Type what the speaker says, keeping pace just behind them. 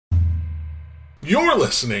You're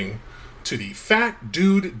listening to the Fat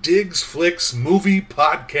Dude Digs Flicks Movie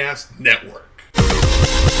Podcast Network.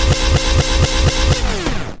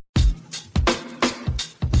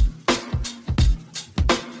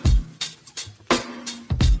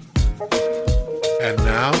 And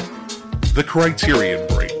now, the Criterion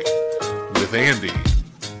Break with Andy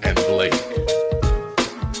and Blake.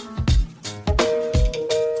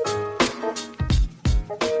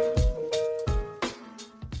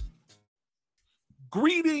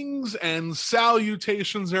 Greetings and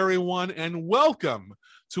salutations, everyone, and welcome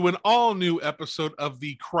to an all-new episode of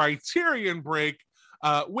the Criterion Break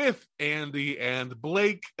with Andy and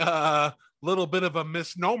Blake. Little bit of a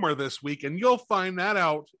misnomer this week, and you'll find that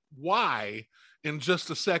out why in just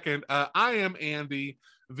a second. I am Andy,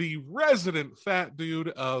 the resident fat dude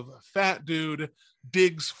of Fat Dude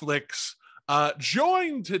Digs Flicks,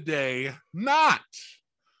 joined today not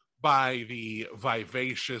by the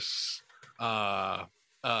vivacious,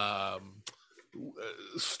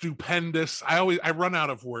 stupendous, I run out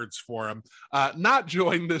of words for him, not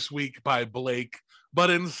joined this week by Blake, but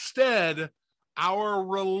instead our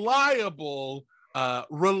reliable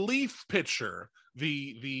relief pitcher,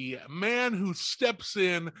 the man who steps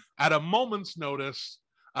in at a moment's notice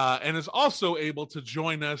and is also able to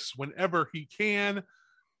join us whenever he can,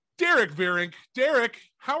 Derrick Veurink. Derrick,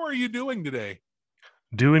 how are you doing today?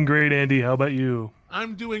 Doing great, Andy. How about you?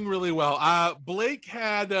 I'm doing really well. Blake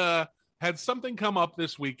had something come up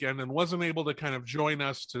this weekend and wasn't able to kind of join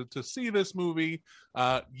us to see this movie.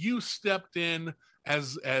 You stepped in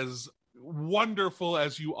as wonderful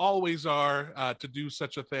as you always are to do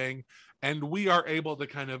such a thing, and we are able to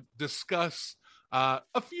kind of discuss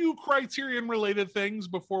a few Criterion related things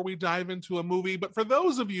before we dive into a movie. But for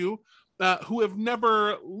those of you who have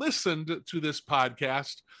never listened to this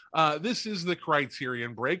podcast, this is the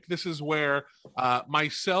Criterion Break. This is where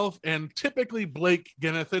myself and typically Blake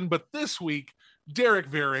Genethan, but this week Derrick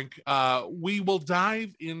Veurink, we will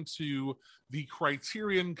dive into the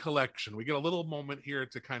Criterion Collection. We get a little moment here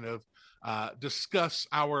to kind of discuss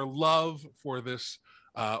our love for this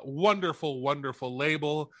wonderful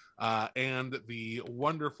label and the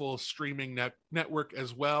wonderful streaming network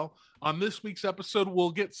as well. On this week's episode, we'll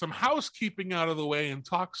get some housekeeping out of the way and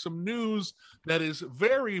talk some news that is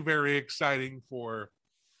very, very exciting for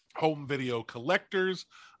home video collectors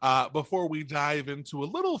before we dive into a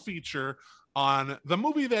little feature on the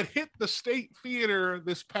movie that hit the State Theater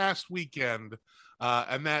this past weekend,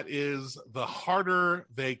 and that is The Harder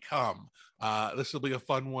They Come. This will be a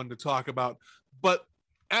fun one to talk about. But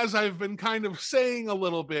as I've been kind of saying a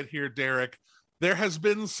little bit here, Derrick, there has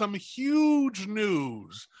been some huge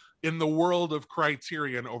news in the world of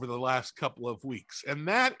Criterion over the last couple of weeks, and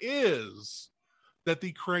that is that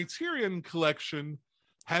the Criterion Collection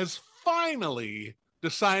has finally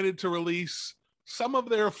decided to release some of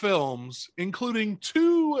their films, including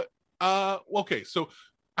two, so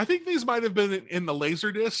I think these might have been in the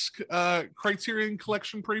Laserdisc Criterion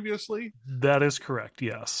Collection previously. That is correct,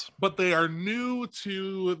 yes. But they are new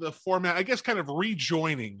to the format, I guess kind of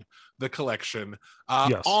rejoining the collection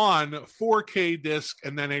Yes. on 4K disc,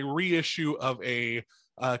 and then a reissue of a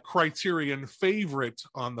Criterion favorite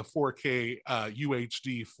on the 4K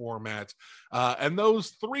UHD format. And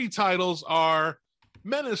those three titles are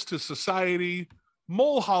Menace to Society,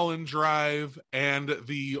 Mulholland Drive, and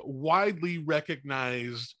the widely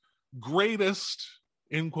recognized greatest,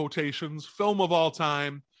 in quotations, film of all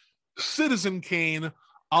time, Citizen Kane,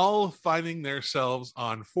 all finding themselves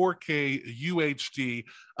on 4K UHD.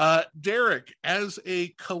 Derrick, as a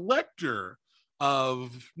collector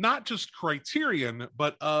of not just Criterion,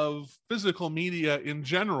 but of physical media in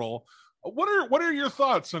general, what are your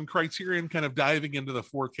thoughts on Criterion kind of diving into the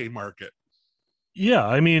 4K market? Yeah,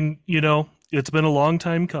 I mean, it's been a long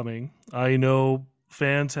time coming. I know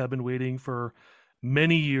fans have been waiting for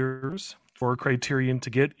many years for Criterion to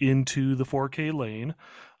get into the 4K lane.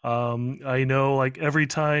 I know, like, every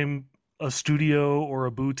time a studio or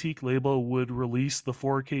a boutique label would release the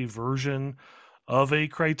 4K version of a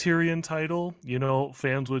Criterion title,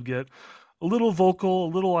 fans would get a little vocal,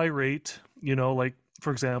 a little irate, like,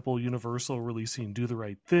 for example, Universal releasing Do the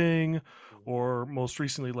Right Thing, or most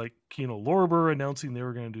recently, like, Kino Lorber announcing they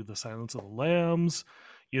were going to do The Silence of the Lambs,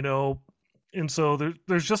 and so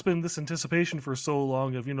there's just been this anticipation for so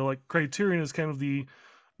long of, like, Criterion is kind of the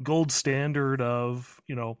gold standard of,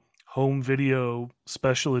 home video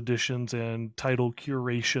special editions and title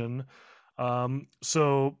curation.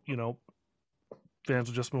 So, fans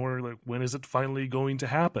have just been wondering, like, when is it finally going to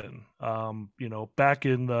happen? Back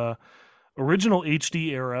in the original HD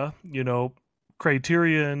era,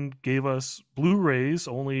 Criterion gave us Blu-rays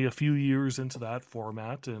only a few years into that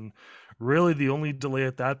format, and really the only delay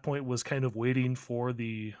at that point was kind of waiting for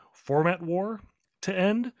the format war to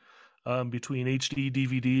end between HD,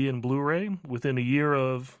 DVD, and Blu-ray. Within a year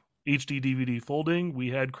of HD DVD folding, we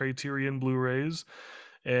had Criterion Blu-rays,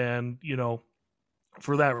 and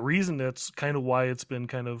for that reason, that's kind of why it's been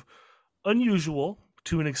kind of unusual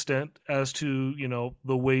to an extent as to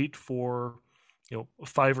the wait for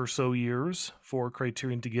 5 or so years for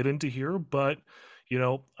Criterion to get into here. But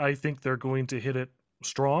I think they're going to hit it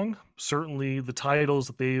strong. Certainly the titles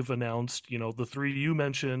that they've announced, the three you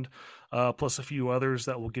mentioned, plus a few others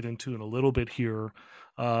that we'll get into in a little bit here,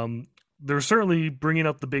 they're certainly bringing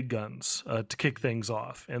up the big guns to kick things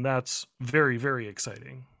off, and that's very, very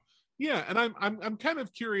exciting. Yeah, and I'm kind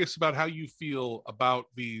of curious about how you feel about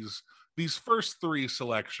these first three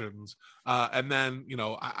selections, and then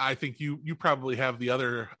I think you probably have the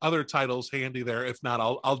other titles handy there. If not,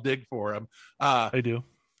 I'll dig for them. I do.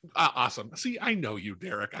 Awesome. See, I know you,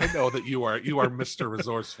 Derrick. I know that you are Mr.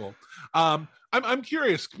 Resourceful. I'm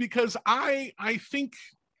curious because I think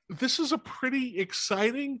this is a pretty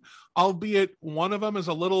exciting, albeit one of them is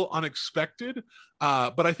a little unexpected.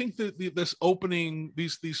 But I think that this opening,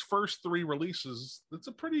 these first three releases, it's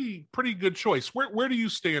a pretty good choice. Where do you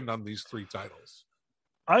stand on these three titles?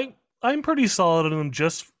 I'm pretty solid on them,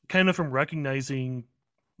 just kind of from recognizing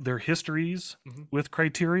their histories with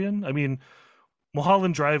Criterion. I mean,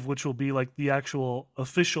 Mulholland Drive, which will be like the actual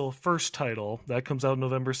official first title, that comes out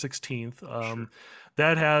November 16th. Sure.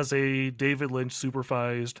 That has a David Lynch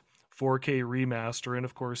supervised 4K remaster, and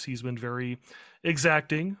of course he's been very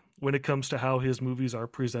exacting when it comes to how his movies are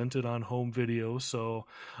presented on home video. So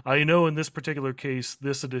I know in this particular case,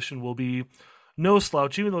 this edition will be no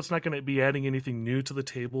slouch, even though it's not going to be adding anything new to the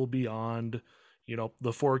table beyond,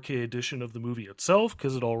 the 4K edition of the movie itself,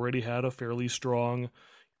 because it already had a fairly strong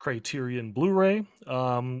Criterion Blu-ray.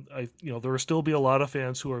 There will still be a lot of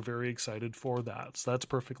fans who are very excited for that, so that's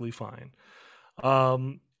perfectly fine.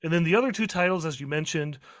 And then the other two titles, as you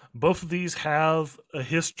mentioned, both of these have a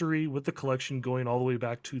history with the collection going all the way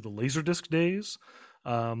back to the Laserdisc days.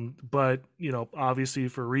 But obviously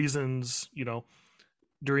for reasons,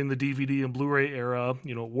 during the DVD and Blu-ray era,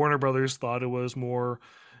 Warner Brothers thought it was more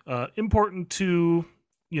important to,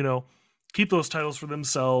 keep those titles for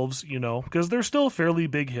themselves, because they're still fairly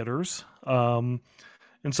big hitters. And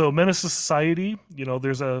so Menace to Society,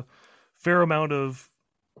 there's a fair amount of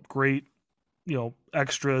great,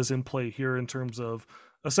 extras in play here in terms of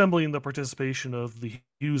assembling the participation of the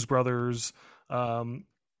Hughes brothers,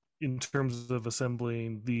 in terms of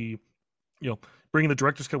assembling the, bringing the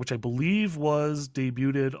director's cut, which I believe was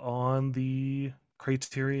debuted on the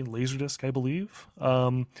Criterion Laserdisc, I believe.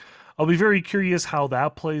 I'll be very curious how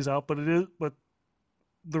that plays out, but the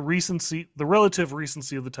relative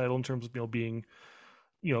recency of the title in terms of being,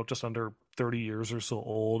 just under 30 years or so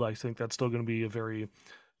old, I think that's still going to be a very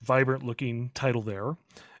vibrant looking title there.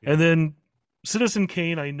 Yeah. And then Citizen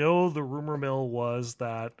Kane, I know the rumor mill was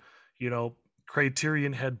that,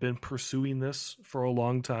 Criterion had been pursuing this for a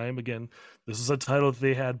long time. Again, this is a title that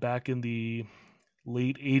they had back in the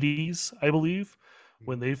late 80s, I believe,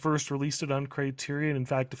 when they first released it on Criterion. In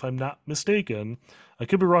fact, if I'm not mistaken, I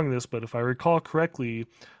could be wrong on this, but if I recall correctly,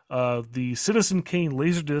 the Citizen Kane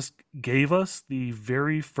Laserdisc gave us the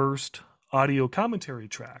very first audio commentary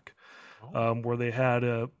track, where they had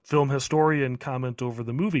a film historian comment over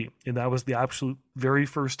the movie, and that was the absolute very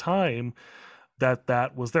first time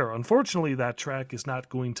that was there. Unfortunately, that track is not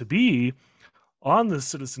going to be on the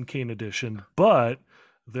Citizen Kane edition, but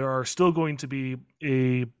there are still going to be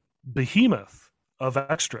a behemoth of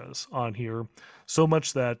extras on here, so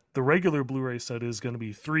much that the regular Blu-ray set is going to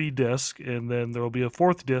be 3 disc, and then there will be a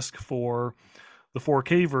 4th disc for the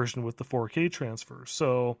 4K version with the 4K transfer.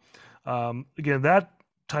 So again, that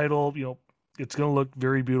title, it's going to look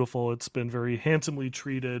very beautiful. It's been very handsomely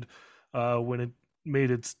treated when it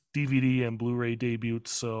made its DVD and Blu-ray debut.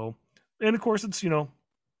 So, and of course it's, an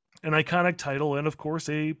iconic title, and of course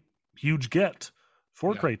a huge get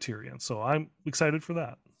for Criterion. So I'm excited for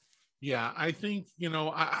that. Yeah, I think,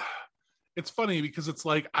 it's funny because it's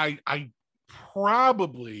like I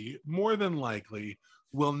probably, more than likely,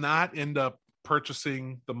 will not end up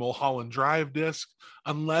purchasing the Mulholland Drive disc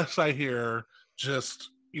unless I hear just,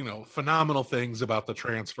 phenomenal things about the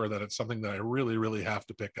transfer, that it's something that I really, really have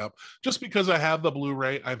to pick up. Just because I have the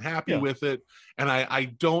Blu-ray, I'm happy with it. And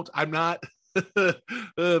I'm not,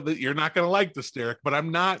 you're not going to like this, Derrick, but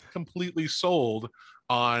I'm not completely sold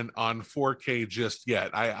on 4K just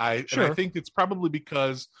yet. Sure. And I think it's probably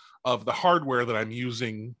because of the hardware that I'm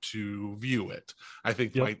using to view it. I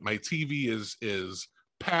think my TV is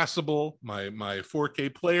passable. My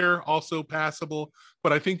 4K player also passable.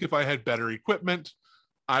 But I think if I had better equipment,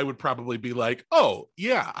 I would probably be like, oh,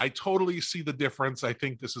 yeah, I totally see the difference. I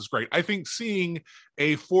think this is great. I think seeing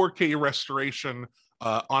a 4K restoration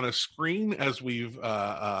on a screen, as we've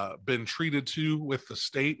been treated to with the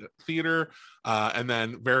State Theater and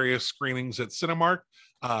then various screenings at Cinemark,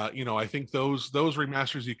 I think those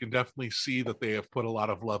remasters, you can definitely see that they have put a lot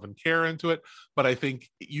of love and care into it. But I think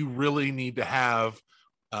you really need to have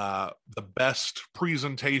the best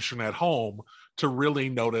presentation at home to really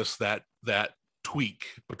notice that tweak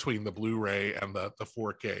between the Blu-ray and the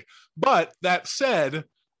 4K. But that said,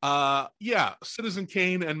 yeah, Citizen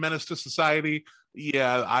Kane and Menace to Society,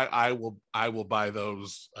 yeah, I will buy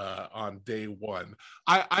those on day one.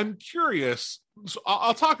 I'm curious. So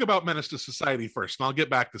I'll talk about Menace to Society first, and I'll get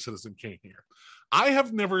back to Citizen Kane here. I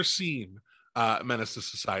have never seen Menace to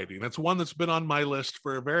Society, and it's one that's been on my list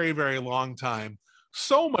for a very, very long time.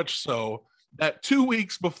 So much so that 2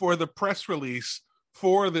 weeks before the press release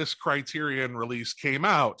for this Criterion release came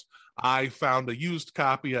out, I found a used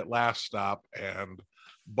copy at Last Stop and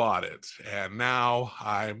bought it. And now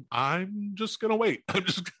I'm just gonna wait. I'm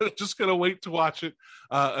just gonna wait to watch it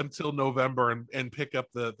until November and pick up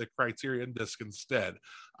the Criterion disc instead.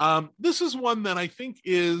 This is one that I think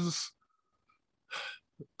is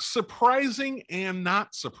surprising and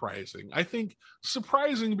not surprising. I think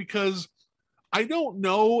surprising because I don't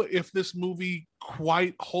know if this movie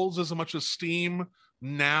quite holds as much esteem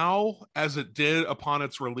now as it did upon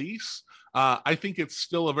its release. I think it's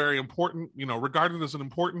still a very important, regarded as an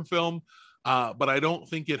important film, but I don't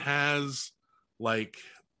think it has like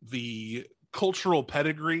the cultural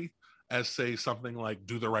pedigree as, say, something like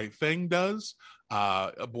Do the Right Thing does,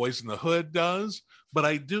 Boys in the Hood does. But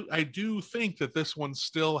I do think that this one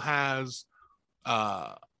still has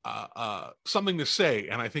something to say,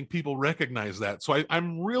 and I think people recognize that. So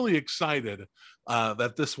I'm really excited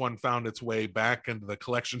that this one found its way back into the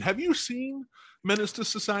collection. Have you seen Menace to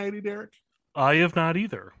Society, Derrick? I have not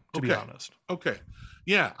either, to be honest. Okay,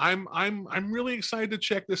 yeah, I'm really excited to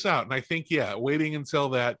check this out, and I think waiting until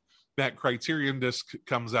that Criterion disc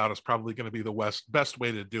comes out is probably going to be the best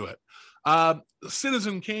way to do it.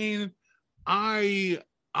 Citizen Kane, I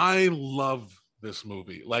love this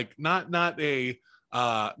movie. Like not a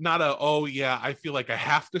oh yeah, I feel like I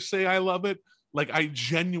have to say I love it. Like I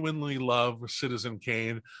genuinely love Citizen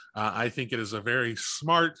Kane. I think it is a very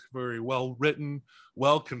smart, very well written,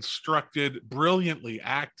 well constructed, brilliantly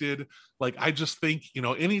acted. Like I just think,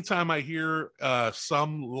 anytime I hear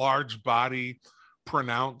some large body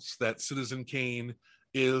pronounce that Citizen Kane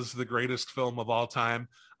is the greatest film of all time,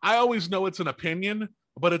 I always know it's an opinion,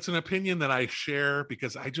 but it's an opinion that I share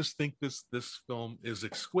because I just think this film is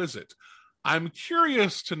exquisite. I'm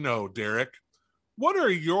curious to know, Derrick, what are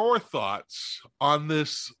your thoughts on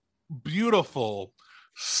this beautiful,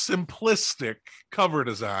 simplistic cover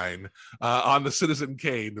design on the Citizen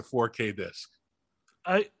Kane 4K disc?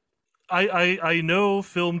 I know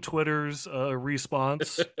Film Twitter's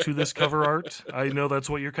response to this cover art. I know that's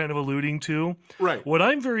what you're kind of alluding to. Right. What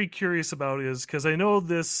I'm very curious about is, because I know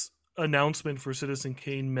this announcement for Citizen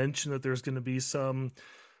Kane mentioned that there's going to be some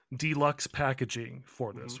deluxe packaging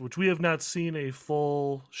for this, which we have not seen a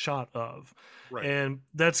full shot of. Right. And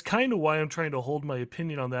that's kind of why I'm trying to hold my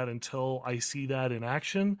opinion on that until I see that in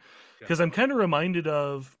action. Because I'm kind of reminded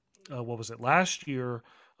of, what was it, last year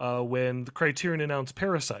when the Criterion announced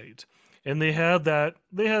Parasite. And they had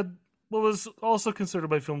what was also considered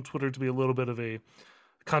by Film Twitter to be a little bit of a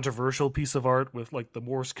controversial piece of art with like the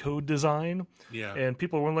Morse code design. Yeah. And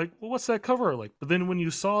people were like, well, what's that cover like? But then when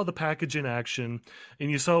you saw the package in action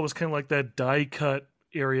and you saw it was kind of like that die cut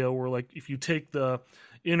area where like if you take the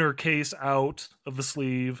inner case out of the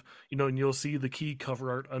sleeve, and you'll see the key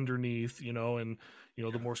cover art underneath, and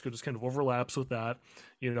the Morse code just kind of overlaps with that,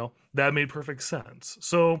 that made perfect sense.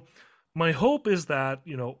 So my hope is that,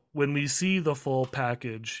 when we see the full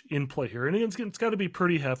package in play here, and it's got to be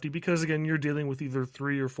pretty hefty because, again, you're dealing with either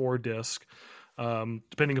 3 or 4 disc,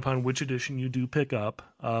 depending upon which edition you do pick up.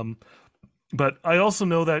 But I also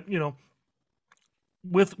know that,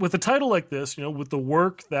 with a title like this, with the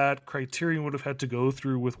work that Criterion would have had to go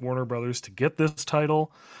through with Warner Brothers to get this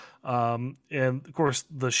title, and of course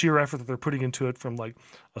the sheer effort that they're putting into it from like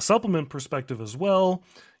a supplement perspective as well,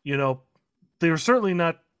 they're certainly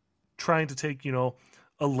not trying to take, a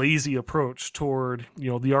lazy approach toward,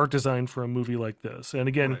 the art design for a movie like this. And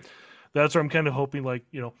again, that's where I'm kind of hoping, like,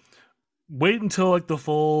 wait until like the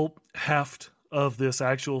full heft of this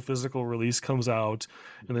actual physical release comes out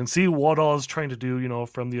and then see what all is trying to do,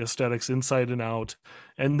 from the aesthetics inside and out,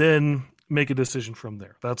 and then make a decision from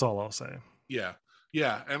there. That's all I'll say. Yeah.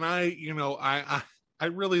 And I I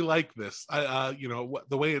really like this.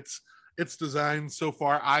 The way it's designed so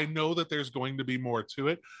far. I know that there's going to be more to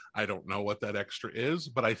it. I don't know what that extra is,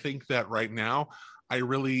 but I think that right now I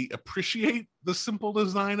really appreciate the simple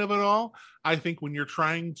design of it all. I think when you're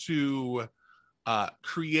trying to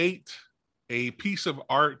create a piece of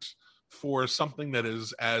art for something that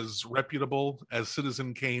is as reputable as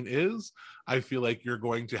Citizen Kane is, I feel like you're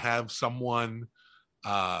going to have someone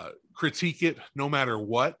critique it no matter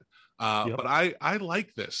what. Yep. But I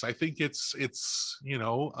like this. I think it's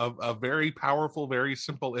a very powerful, very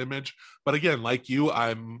simple image. But again, like you,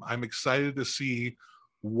 I'm excited to see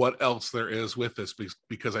what else there is with this,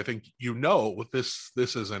 because I think this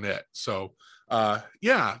isn't it. So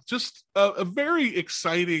yeah, just a very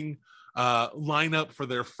exciting lineup for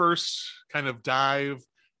their first kind of dive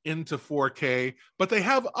into 4K. But they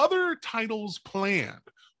have other titles planned.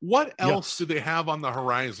 What else do Yes. they have on the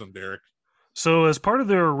horizon, Derrick? So, as part of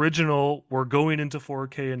their original "we're going into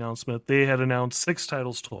 4K" announcement, they had announced 6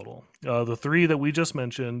 titles total. The 3 that we just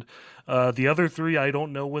mentioned, the other 3, I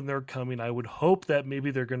don't know when they're coming. I would hope that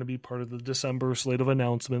maybe they're going to be part of the December slate of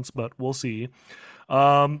announcements, but we'll see.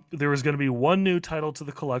 There is going to be one new title to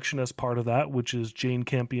the collection as part of that, which is Jane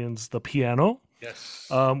Campion's The Piano, Yes.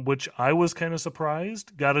 which I was kind of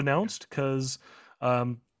surprised got announced because,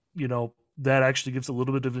 you know, that actually gives a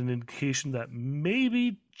little bit of an indication that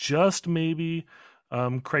maybe, just maybe,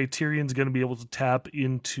 Criterion's going to be able to tap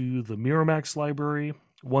into the Miramax library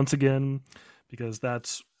once again, because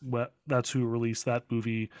that's who released that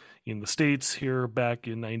movie in the States here back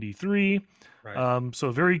in '93. Right. So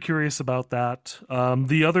very curious about that.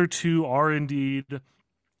 The other 2 are indeed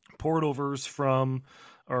port overs from,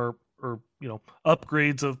 or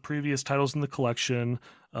upgrades of previous titles in the collection.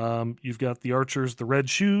 You've got The Archers, The Red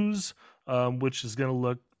Shoes, which is going to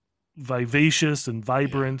look vivacious and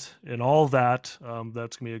vibrant and all that.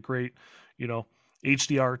 That's going to be a great,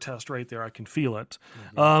 HDR test right there. I can feel it.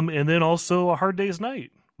 Mm-hmm. And then also A Hard Day's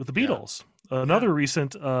Night with the Yeah. Beatles, another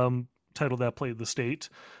recent title that played the state,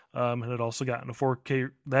 and had also gotten a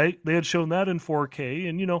 4K. They had shown that in 4K,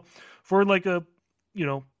 and for like a,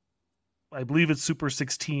 I believe it's Super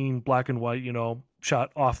 16 black and white,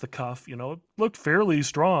 shot off the cuff, it looked fairly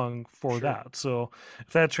strong for Sure. that. So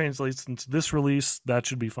if that translates into this release, that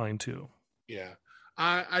should be fine too. Yeah.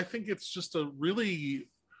 I think it's just a really,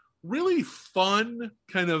 really fun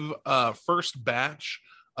kind of first batch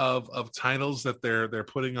of titles that they're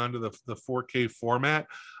putting onto the 4K format.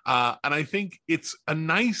 And I think it's a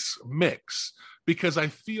nice mix, because I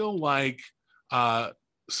feel like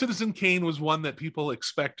Citizen Kane was one that people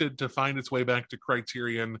expected to find its way back to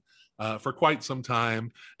Criterion for quite some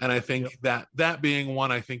time, and I think that being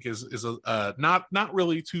one, I think is not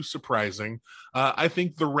really too surprising. I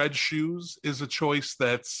think the Red Shoes is a choice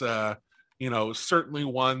that's certainly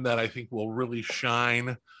one that I think will really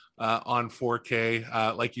shine on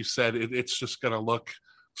 4K. Like you said, it's just going to look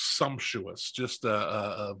sumptuous, just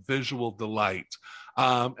a visual delight.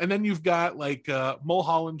 And then you've got like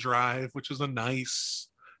Mulholland Drive, which is a nice,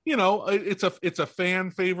 it's a fan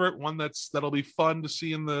favorite, one that'll be fun to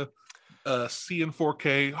see in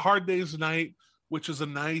 4K. Hard Day's Night, which is a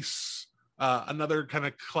nice another kind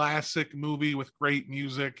of classic movie with great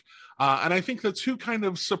music. And I think the 2 kind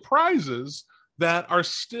of surprises that are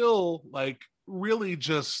still like really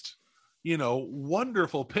just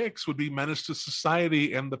wonderful picks would be Menace to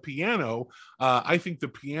Society and The Piano. I think The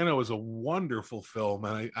Piano is a wonderful film,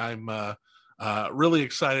 and I'm really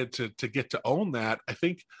excited to get to own that. I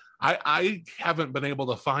think I haven't been able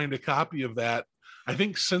to find a copy of that, I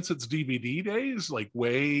think, since its DVD days, like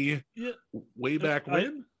way back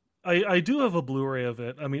when. I do have a Blu-ray of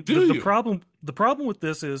it. I mean, Do the you? problem with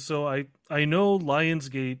this is, so I know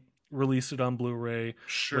Lionsgate released it on Blu-ray when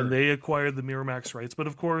Sure. they acquired the Miramax rights, but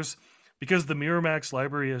of course, because the Miramax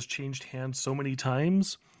library has changed hands so many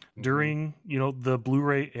times Mm-hmm. during the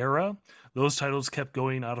Blu-ray era, those titles kept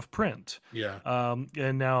going out of print. Yeah.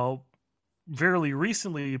 And now, fairly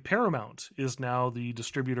recently, Paramount is now the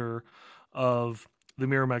distributor of the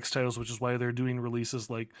Miramax titles, which is why they're doing releases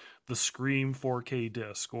like the Scream 4K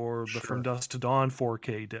disc or the From Sure. Dusk to Dawn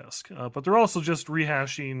 4K disc. But they're also just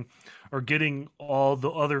rehashing or getting all the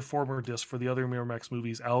other former discs for the other Miramax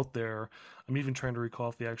movies out there. I'm even trying to recall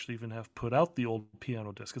if they actually even have put out the old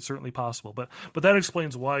piano disc. It's certainly possible, but that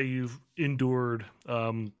explains why you've endured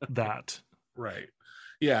that. Right.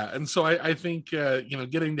 Yeah. And so I think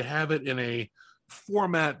getting to have it in a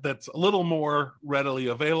format that's a little more readily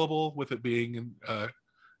available, with it being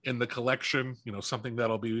in the collection, something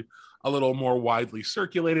that'll be a little more widely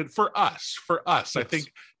circulated for us. Yes. I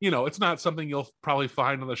think, it's not something you'll probably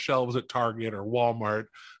find on the shelves at Target or Walmart,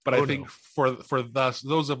 but I think No. for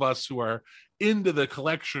those of us who are into the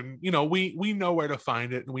collection, we know where to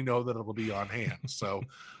find it, and we know that it'll be on hand. So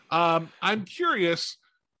I'm curious.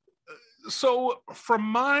 So from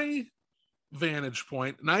my vantage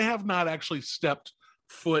point, and I have not actually stepped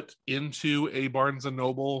foot into a Barnes and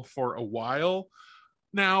Noble for a while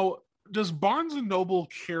now. Does Barnes and Noble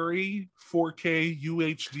carry 4K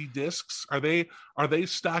UHD discs? Are they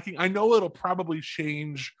stocking? I know it'll probably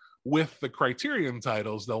change with the Criterion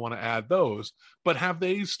titles. They'll want to add those, but have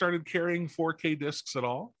they started carrying 4K discs at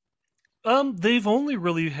all? They've only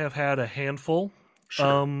really have had a handful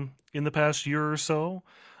Sure. in the past year or so.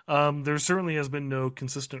 There certainly has been no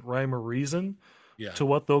consistent rhyme or reason Yeah. to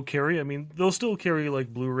what they'll carry. I mean, they'll still carry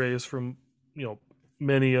like Blu-rays from, you know,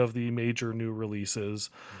 many of the major new releases.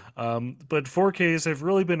 But 4Ks have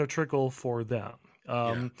really been a trickle for them.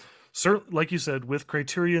 Yeah. Like you said, with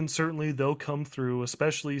Criterion, certainly they'll come through,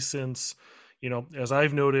 especially since, as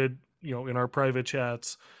I've noted, in our private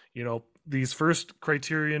chats, these first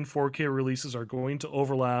Criterion 4K releases are going to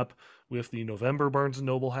overlap with the November Barnes and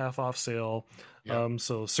Noble half off sale. Yeah.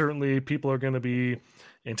 So certainly people are going to be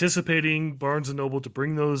anticipating Barnes and Noble to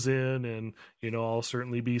bring those in, and I'll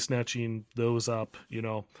certainly be snatching those up,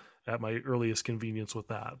 at my earliest convenience with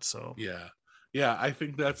that. So Yeah, I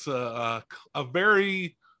think that's a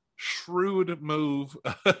very shrewd move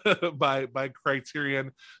by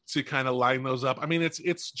Criterion to kind of line those up. I mean,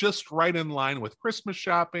 it's just right in line with Christmas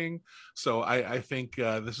shopping. So I think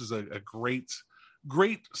this is a great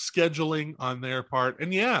scheduling on their part.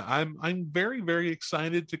 And yeah, I'm very, very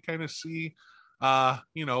excited to kind of see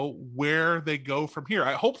where they go from here.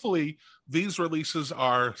 Hopefully these releases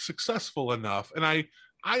are successful enough, and I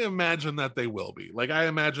imagine that they will be. Like, I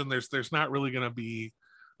imagine there's not really going to be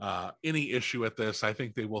any issue at this. I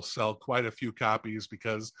think they will sell quite a few copies,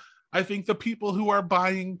 because I think the people who are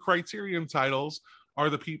buying Criterion titles are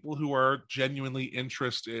the people who are genuinely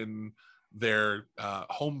interested in their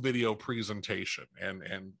home video presentation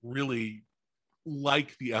and really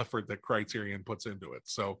like the effort that Criterion puts into it.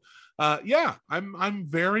 So yeah, I'm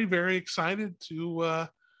very, very excited to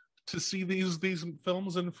see these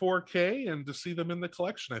films in 4K and to see them in the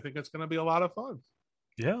collection. I think it's going to be a lot of fun.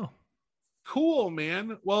 yeah. Cool,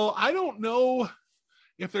 man. Well, I don't know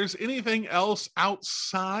if there's anything else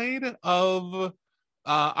outside of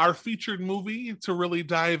our featured movie to really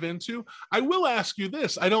dive into. I will ask you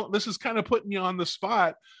this. This is kind of putting you on the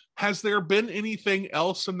spot. Has there been anything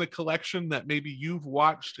else in the collection that maybe you've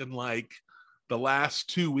watched in like the last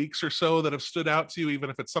 2 weeks or so that have stood out to you, even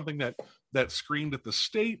if it's something that screamed at the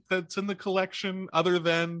state that's in the collection, other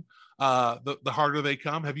than the harder they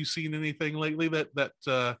come? Have you seen anything lately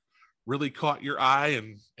that really caught your eye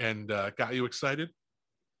and got you excited?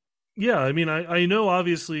 Yeah, I mean, I know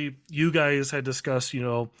obviously you guys had discussed,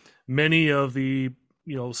 many of the,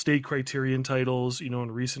 state Criterion titles,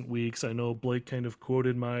 in recent weeks. I know Blake kind of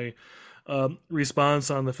quoted my response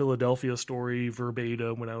on the Philadelphia story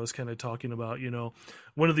verbatim when I was kind of talking about,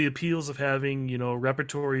 one of the appeals of having,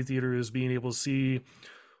 repertory theater is being able to see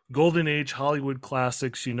golden age Hollywood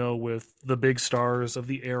classics, with the big stars of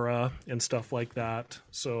the era and stuff like that.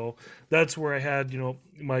 So that's where I had,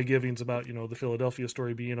 my givings about, the Philadelphia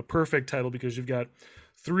story being a perfect title, because you've got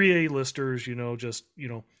three A-listers, just,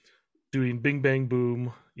 doing bing bang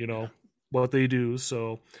boom, what they do.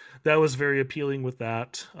 So that was very appealing with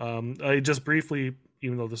that. I just briefly,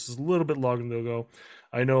 even though this is a little bit long ago,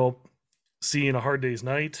 I know seeing A Hard Day's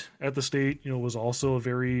Night at the State, was also a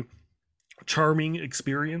very charming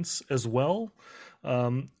experience as well,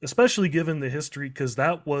 especially given the history, because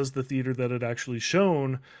that was the theater that had actually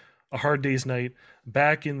shown A Hard Day's Night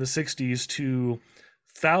back in the 60s to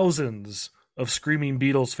thousands of screaming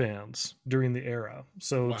Beatles fans during the era.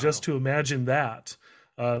 So Wow. just to imagine that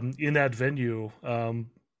in that venue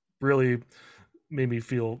really made me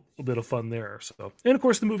feel a bit of fun there. So, and of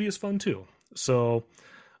course the movie is fun too. So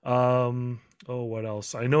what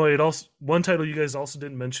else? I know it also, one title you guys also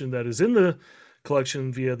didn't mention that is in the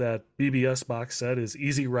collection via that BBS box set is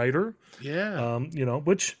Easy Rider. Yeah.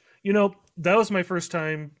 Which, that was my first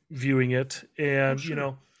time viewing it. And,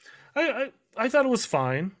 sure. I thought it was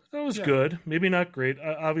fine. It was good. Maybe not great.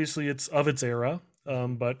 Obviously it's of its era.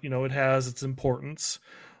 But, it has its importance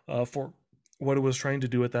for what it was trying to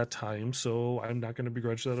do at that time. So I'm not going to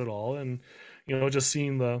begrudge that at all. And, just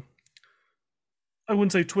seeing I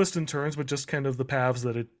wouldn't say twists and turns, but just kind of the paths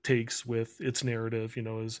that it takes with its narrative,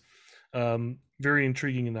 is very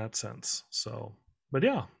intriguing in that sense. So, but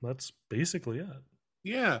yeah, that's basically it.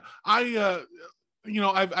 Yeah. I've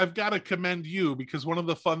got to commend you, because one of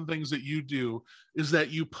the fun things that you do is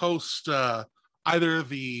that you post either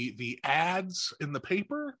the ads in the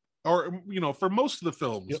paper or for most of the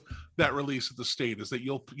films Yep. that release at the state, is that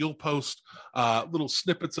you'll post little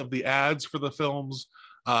snippets of the ads for the films,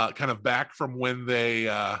 kind of back from when they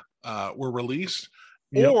were released.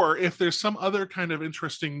 Yep. Or if there's some other kind of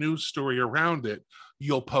interesting news story around it,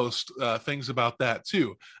 you'll post things about that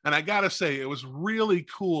too. And I gotta say, it was really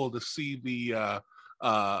cool to see the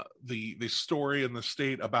story in the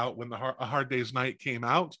state about when A Hard Day's Night came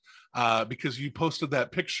out, because you posted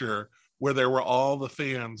that picture where there were all the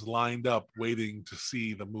fans lined up waiting to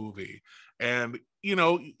see the movie. And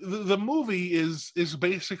the movie is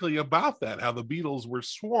basically about that, how the Beatles were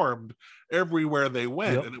swarmed everywhere they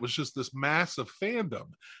went, Yep. and it was just this massive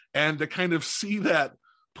fandom. And to kind of see that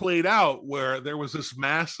played out, where there was this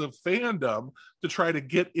massive fandom to try to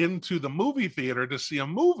get into the movie theater to see a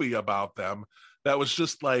movie about them, that was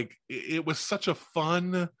just like, it was such a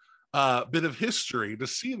fun bit of history to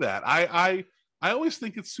see that. I always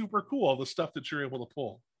think it's super cool, the stuff that you're able to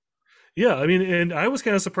pull. Yeah, I mean, and I was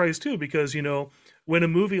kind of surprised too because when a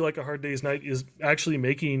movie like A Hard Day's Night is actually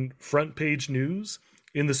making front page news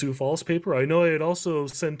in the Sioux Falls paper. I know I had also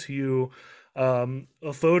sent to you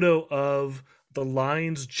a photo of the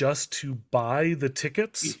lines just to buy the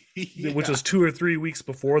tickets, Yeah. which was 2 or 3 weeks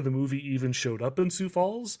before the movie even showed up in Sioux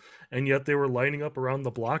Falls, and yet they were lining up around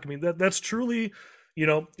the block. I mean, that's truly,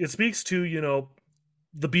 it speaks to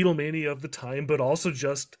the Beatlemania of the time, but also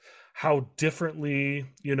just how differently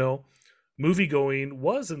movie going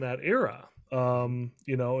was in that era. And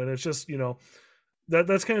it's just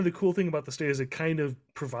that's kind of the cool thing about the state, is it kind of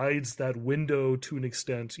provides that window to an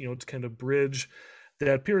extent, to kind of bridge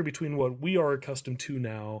that period between what we are accustomed to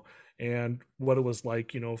now and what it was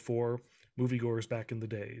like, for moviegoers back in the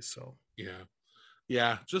day. So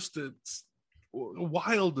yeah, just it's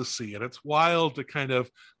wild to see it. It's wild to kind of,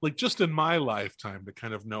 like, just in my lifetime, to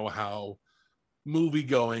kind of know how movie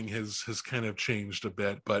going has kind of changed a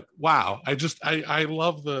bit. But wow, I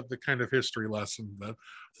love the kind of history lesson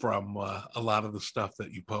from a lot of the stuff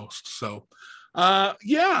that you post. So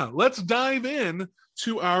yeah, let's dive in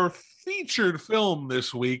to our featured film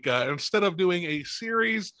this week. Instead of doing a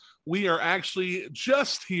series, we are actually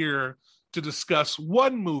just here to discuss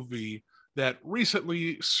one movie that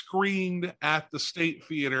recently screened at the State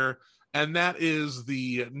Theater, and that is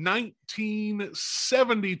the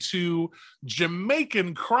 1972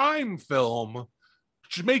 Jamaican crime film,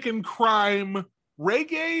 Jamaican crime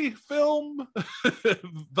reggae film,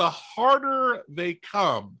 The Harder They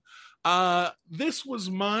Come. This was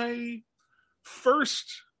my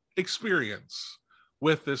first experience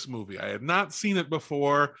with this movie. I had not seen it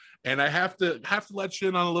before, and I have to let you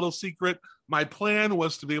in on a little secret. My plan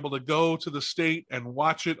was to be able to go to the state and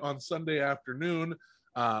watch it on Sunday afternoon,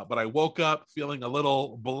 but I woke up feeling a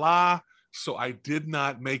little blah, so I did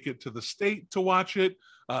not make it to the state to watch it.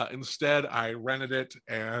 Instead, I rented it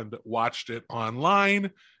and watched it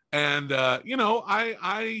online. And I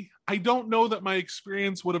don't know that my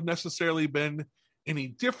experience would have necessarily been any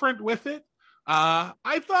different with it.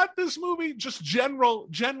 I thought this movie, just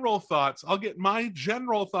general thoughts. I'll get my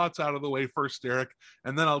general thoughts out of the way first, Derrick,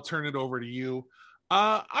 and then I'll turn it over to you.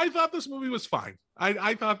 I thought this movie was fine.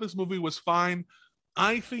 I thought this movie was fine.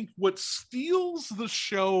 I think what steals the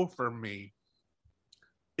show for me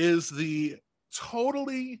is the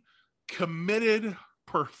totally committed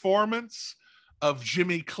performance of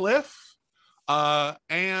Jimmy Cliff,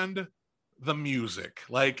 and the music.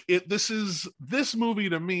 Like, this movie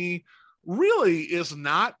to me really is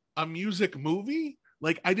not a music movie.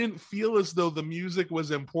 Like, I didn't feel as though the music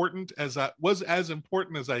was as important as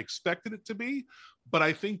I expected it to be. But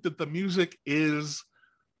I think that the music is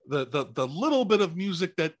the little bit of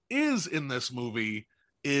music that is in this movie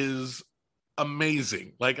is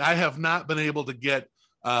amazing. Like, I have not been able to get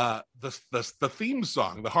the theme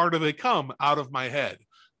song, "The Harder They Come," out of my head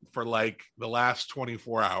for like the last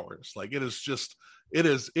 24 hours. Like, it is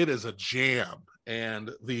a jam. And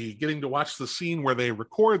the getting to watch the scene where they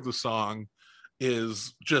record the song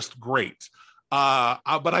is just great.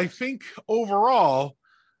 But I think overall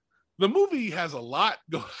the movie has a lot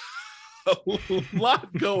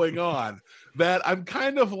going on that I'm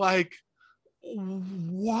kind of like,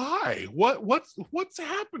 why? What's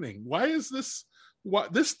happening? Why is this?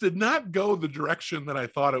 This did not go the direction that I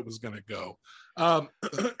thought it was going to go.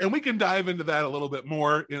 And we can dive into that a little bit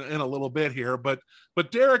more in a little bit here. But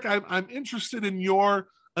Derrick, I'm interested in your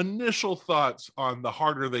initial thoughts on The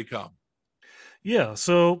Harder They Come. yeah,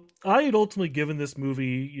 so I had ultimately given this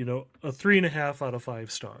movie, a 3.5 out of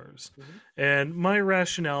 5 stars. Mm-hmm. And my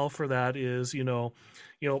rationale for that is,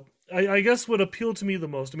 I guess what appealed to me the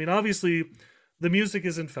most, I mean, obviously the music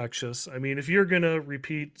is infectious. I mean, if you're going to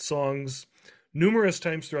repeat songs numerous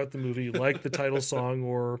times throughout the movie, like the title song,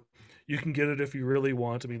 or you can get it if you really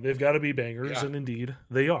want. I mean, they've got to be bangers, Yeah, and indeed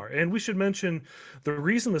they are. And we should mention the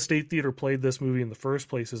reason the State Theater played this movie in the first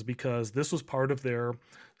place is because this was part of their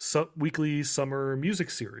weekly summer music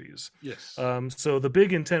series. yes, So the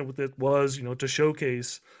big intent with it was, to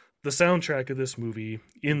showcase the soundtrack of this movie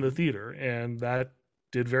in the theater, and that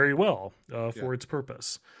did very well yeah, for its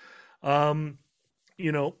purpose. Um,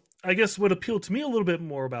 you know, I guess what appealed to me a little bit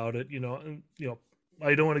more about it,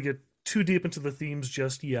 I don't want to get too deep into the themes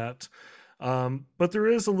just yet, but there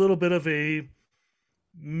is a little bit of a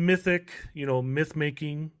mythic, myth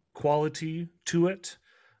making quality to it,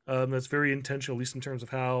 that's very intentional, at least in terms of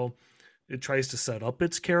how it tries to set up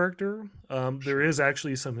its character. There sure, is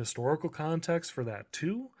actually some historical context for that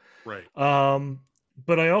too. right, Um,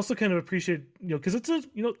 but I also kind of appreciate, because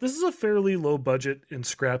this is a fairly low budget and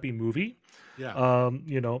scrappy movie. yeah,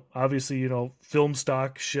 Obviously, film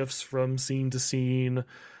stock shifts from scene to scene.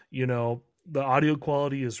 The audio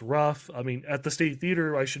quality is rough. I mean, at the State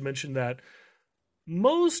Theater, I should mention that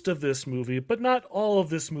most of this movie, but not all of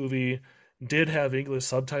this movie, did have English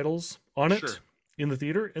subtitles on sure, it in the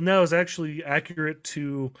theater. And that was actually accurate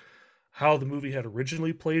to how the movie had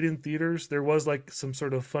originally played in theaters. There was like some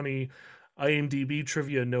sort of funny IMDb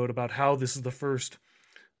trivia note about how this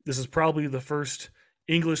is probably the first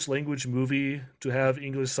English language movie to have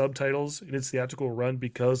English subtitles in its theatrical run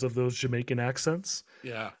because of those Jamaican accents.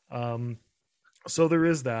 yeah, Um, so there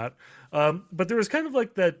is that. But there was kind of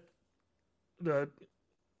like that,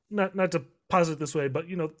 not to posit it this way, but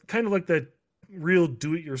kind of like that real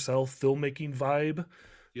do-it-yourself filmmaking vibe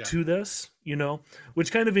yeah, to this,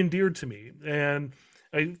 which kind of endeared to me. And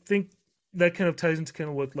I think that kind of ties into kind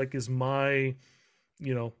of what like is my,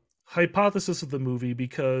 hypothesis of the movie,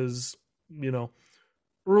 because,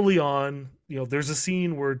 early on, there's a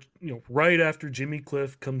scene where, right after Jimmy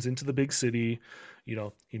Cliff comes into the big city,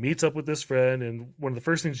 he meets up with this friend, and one of the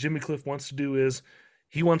first things Jimmy Cliff wants to do is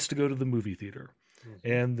he wants to go to the movie theater. mm-hmm.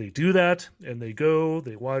 And they do that, and they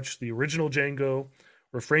watch the original Django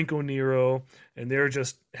or Franco Nero, and they're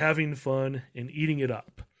just having fun and eating it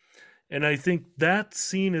up. And I think that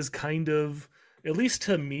scene is kind of, at least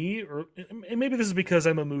to me, or and maybe this is because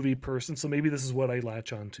I'm a movie person, so maybe this is what I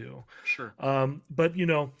latch onto. Sure, But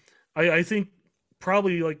I think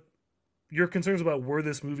probably like your concerns about where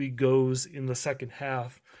this movie goes in the second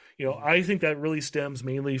half, I think that really stems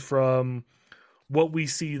mainly from what we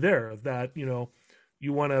see there. That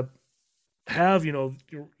you want to have,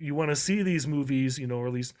 you want to see these movies, or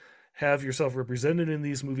at least have yourself represented in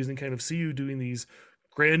these movies, and kind of see you doing these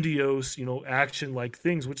grandiose, action like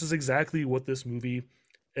things, which is exactly what this movie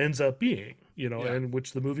ends up being, yeah, and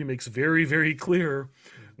which the movie makes very, very clear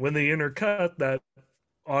when they intercut that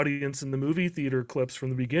audience in the movie theater clips from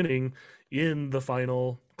the beginning in the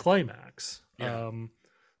final climax. yeah.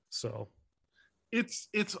 So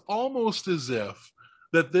It's almost as if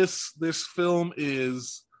that this film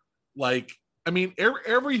is like, I mean,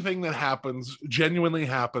 everything that happens genuinely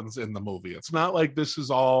happens in the movie. It's not like this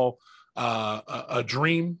is all a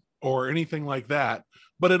dream or anything like that,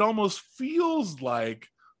 but it almost feels like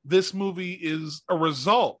this movie is a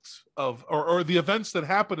result of, or the events that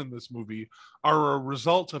happen in this movie are a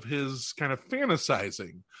result of his kind of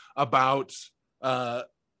fantasizing about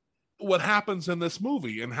what happens in this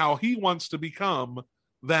movie and how he wants to become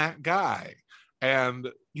that guy. And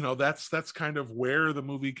that's kind of where the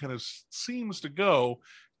movie kind of seems to go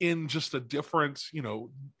in just a different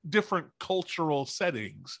cultural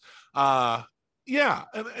settings. Yeah,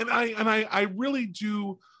 and I really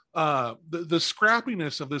do. The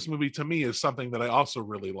scrappiness of this movie to me is something that I also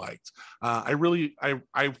really liked.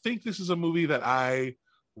 I think this is a movie that I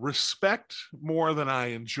respect more than I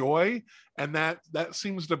enjoy, and that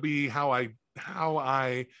seems to be how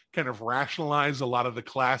I kind of rationalize a lot of the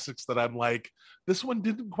classics that I'm like, this one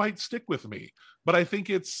didn't quite stick with me. But I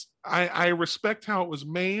think I respect how it was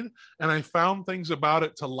made, and I found things about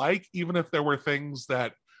it to like, even if there were things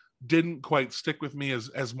that didn't quite stick with me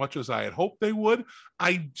as much as I had hoped they would.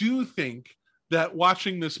 I do think that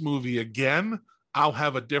watching this movie again, I'll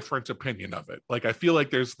have a different opinion of it. Like, I feel like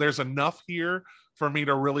there's enough here for me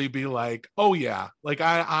to really be like, oh yeah, like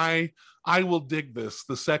I will dig this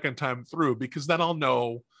the second time through, because then I'll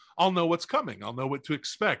know what's coming. I'll know what to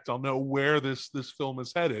expect. I'll know where this film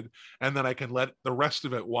is headed, and then I can let the rest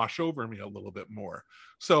of it wash over me a little bit more.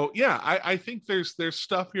 So yeah, I think there's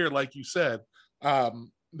stuff here, like you said,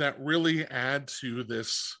 that really add to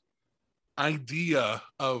this idea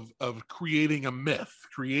of creating a myth,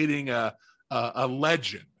 creating a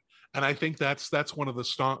legend. And I think that's one of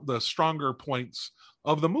the stronger points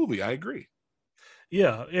of the movie. I agree.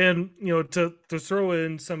 Yeah, and to throw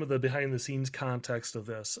in some of the behind the scenes context of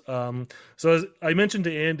this. So as I mentioned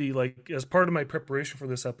to Andy, like as part of my preparation for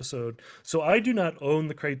this episode, so I do not own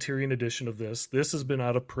the Criterion edition of this. This has been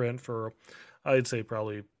out of print for, I'd say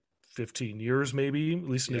probably 15 years, maybe at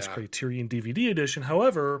least in its Yeah. Criterion DVD edition.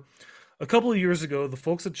 However, a couple of years ago, the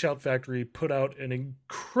folks at Shout Factory put out an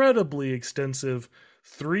incredibly extensive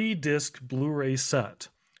 3-disc Blu-ray set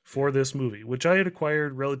for this movie, which I had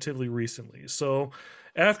acquired relatively recently. So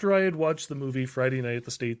after I had watched the movie Friday night at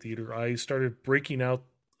the State Theater, I started breaking out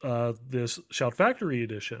this Shout Factory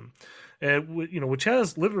edition, and which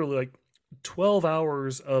has literally like 12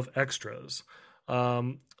 hours of extras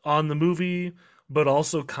on the movie, but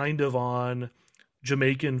also kind of on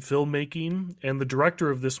Jamaican filmmaking and the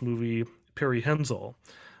director of this movie, Perry Hensel.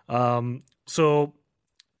 So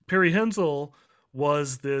Perry Hensel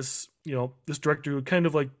was this director who kind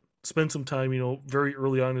of like spent some time, very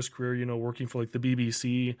early on in his career, working for like the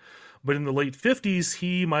BBC. But in the late 50s,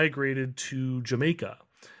 he migrated to Jamaica.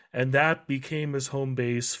 And that became his home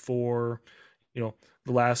base for, the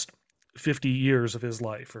last 50 years of his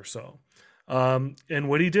life or so. And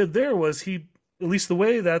what he did there was at least the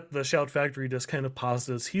way that the Shout Factory just kind of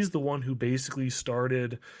posits, he's the one who basically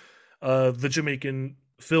started the Jamaican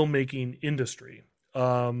filmmaking industry.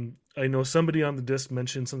 I know somebody on the disc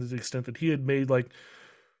mentioned something to the extent that he had made like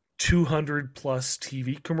 200 plus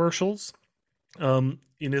TV commercials in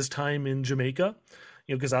his time in Jamaica,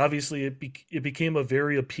 because obviously it became a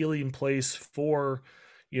very appealing place for,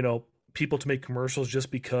 people to make commercials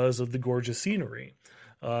just because of the gorgeous scenery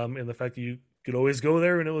and the fact that you could always go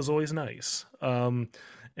there and it was always nice.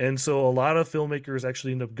 And so a lot of filmmakers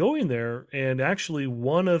actually end up going there. And actually,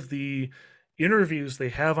 one of the interviews they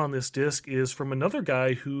have on this disc is from another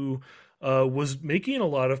guy who was making a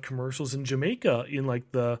lot of commercials in Jamaica in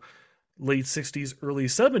like the late 60s, early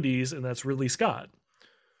 70s, and that's Ridley Scott,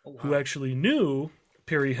 Oh, wow. who actually knew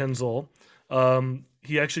Perry Hensel.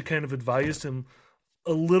 He actually kind of advised him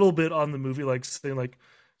a little bit on the movie, like saying like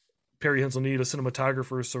Perry Hensel needed a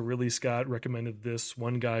cinematographer, so Ridley Scott recommended this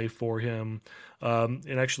one guy for him.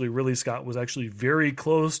 And actually, Ridley Scott was actually very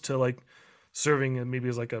close to like serving maybe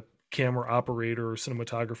as like a camera operator or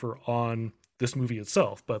cinematographer on this movie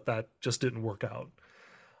itself, but that just didn't work out.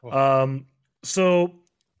 Oh. So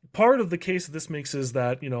part of the case that this makes is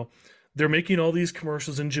that they're making all these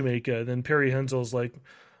commercials in Jamaica, and then Perry Hensel's like,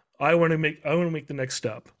 I want to make the next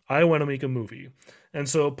step. I want to make a movie. And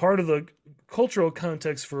so part of the cultural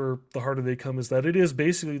context for The Harder They Come is that it is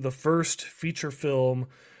basically the first feature film,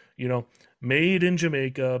 made in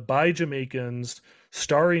Jamaica by Jamaicans,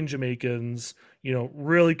 starring Jamaicans,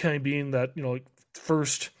 really kind of being that, like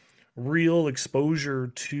first real exposure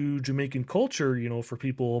to Jamaican culture, for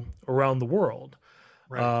people around the world.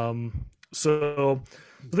 Right. So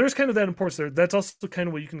there's kind of that importance there. That's also kind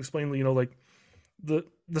of what you can explain, like the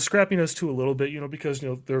scrappiness to a little bit, because,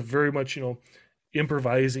 they're very much,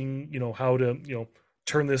 improvising, how to,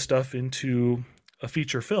 turn this stuff into a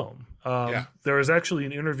feature film. Yeah. There was actually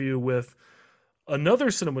an interview with another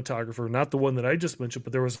cinematographer, not the one that I just mentioned,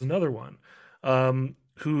 but there was another one,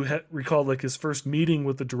 who recalled like his first meeting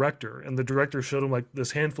with the director, and the director showed him like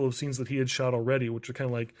this handful of scenes that he had shot already, which are kind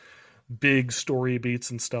of like big story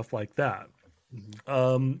beats and stuff like that.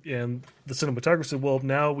 Mm-hmm. And the cinematographer said, well,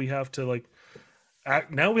 now we have to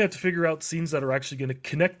figure out scenes that are actually going to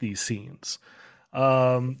connect these scenes.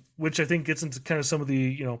 Which I think gets into kind of some of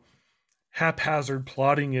the, haphazard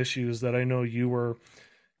plotting issues that I know you were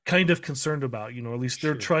kind of concerned about, at least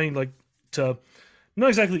they're trying like to not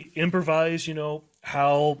exactly improvise,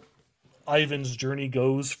 how Ivan's journey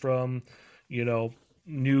goes from,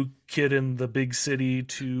 new kid in the big city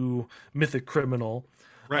to mythic criminal.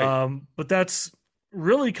 Right. But that's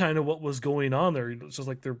really kind of what was going on there. It's just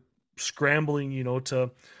like they're scrambling,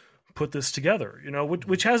 to put this together,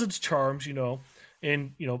 which has its charms,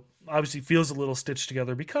 and, obviously feels a little stitched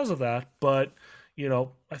together because of that. But,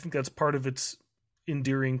 I think that's part of its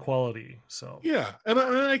endearing quality. So, Yeah. And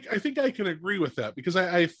I think I can agree with that, because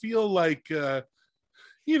I feel like,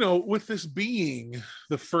 with this being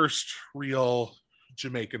the first real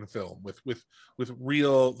Jamaican film with the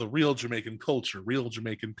real Jamaican culture, real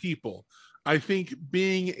Jamaican people, I think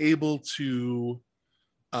being able to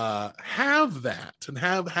have that and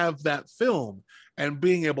have that film and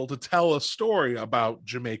being able to tell a story about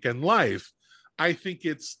Jamaican life, I think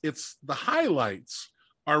it's the highlights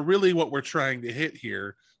are really what we're trying to hit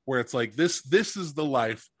here, where it's like this is the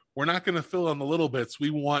life. We're not going to fill in the little bits. We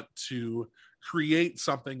want to create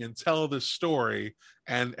something and tell this story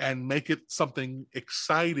and make it something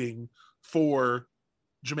exciting for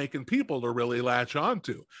Jamaican people to really latch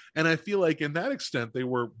onto. And I feel like in that extent, they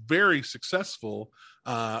were very successful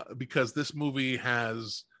because this movie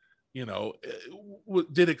has,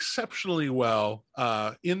 did exceptionally well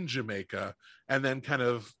in Jamaica, and then kind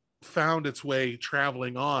of found its way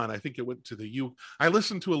traveling on. I think it went to the U. I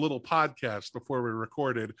listened to a little podcast before we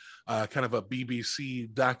recorded, kind of a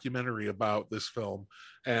BBC documentary about this film,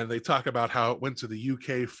 and they talk about how it went to the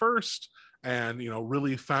UK first, and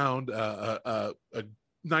really found a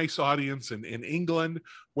nice audience in England,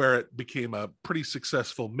 where it became a pretty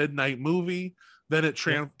successful midnight movie. Then it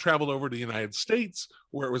traveled over to the United States,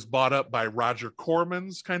 where it was bought up by Roger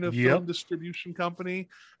Corman's kind of film distribution company.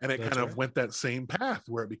 And it went that same path,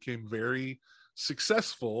 where it became very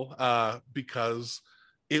successful because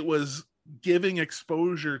it was giving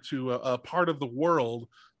exposure to a part of the world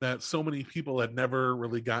that so many people had never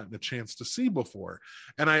really gotten a chance to see before.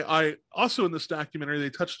 And I also, in this documentary, they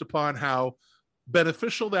touched upon how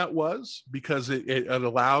beneficial that was, because it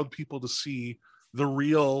allowed people to see the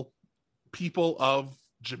real people of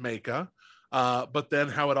Jamaica, but then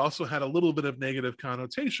how it also had a little bit of negative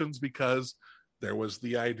connotations, because there was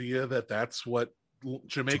the idea that that's what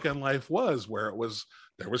Jamaican life was, where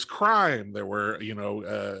there was crime, there were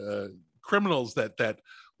criminals that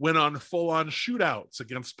went on full-on shootouts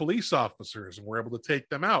against police officers and were able to take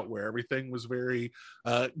them out, where everything was very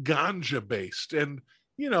ganja based. And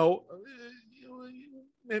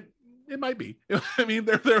it might be. I mean,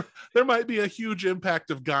 there might be a huge impact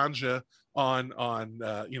of ganja on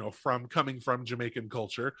from coming from Jamaican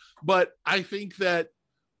culture, but I think that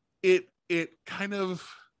it kind of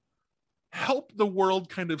helped the world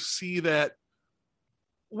kind of see that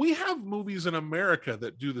we have movies in America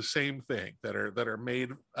that do the same thing, that are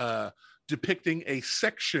made depicting a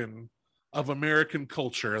section of American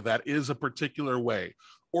culture that is a particular way.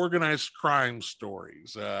 Organized crime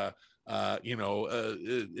stories,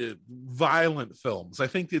 violent films. I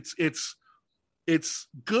think it's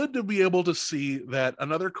good to be able to see that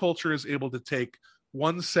another culture is able to take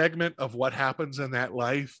one segment of what happens in that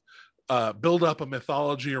life, build up a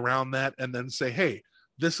mythology around that, and then say, hey,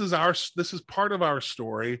 this is part of our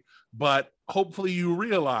story, but hopefully you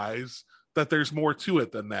realize that there's more to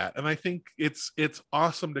it than that. And I think it's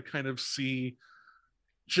awesome to kind of see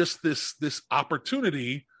just this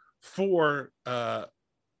opportunity for a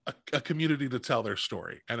community to tell their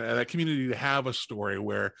story, and a community to have a story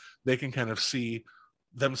where they can kind of see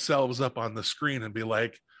themselves up on the screen and be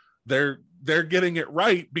like, they're getting it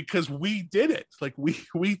right because we did it. Like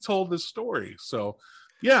we told this story. So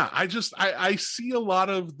yeah, I see a lot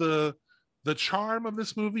of the charm of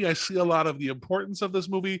this movie. I see a lot of the importance of this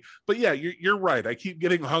movie. But yeah, you're right. I keep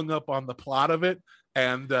getting hung up on the plot of it,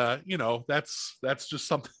 and that's just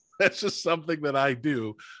something that I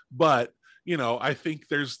do. But I think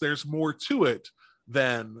there's more to it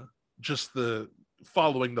than just the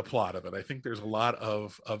following the plot of it. I think there's a lot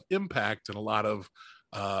of impact and a lot of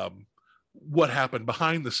what happened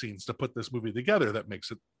behind the scenes to put this movie together that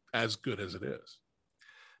makes it as good as it is.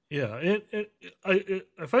 Yeah,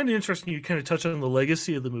 I find it interesting you kind of touch on the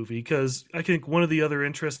legacy of the movie, because I think one of the other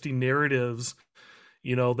interesting narratives,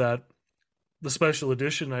 that the special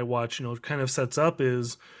edition I watch, kind of sets up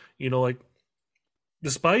is, like,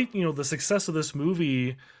 despite, the success of this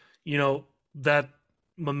movie, that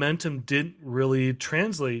momentum didn't really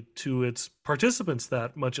translate to its participants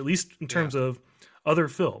that much, at least in terms of other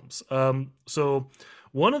films. So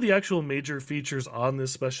one of the actual major features on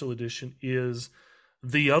this special edition is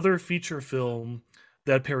the other feature film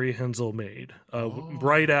that Perry Henzell made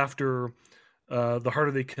right after The Harder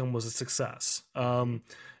They Come was a success. And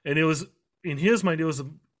it was, in his mind,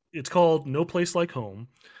 it's called No Place Like Home.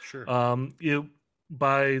 Sure.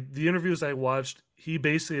 By the interviews I watched, he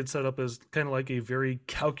basically had set up as kind of like a very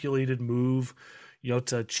calculated move,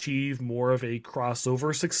 to achieve more of a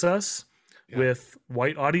crossover success with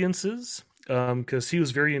white audiences, because he was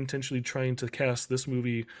very intentionally trying to cast this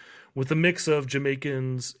movie with a mix of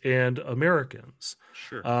Jamaicans and Americans.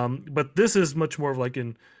 Sure. But this is much more of like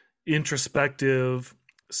an introspective,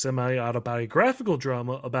 semi-autobiographical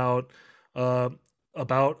drama about a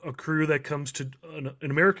crew that comes to an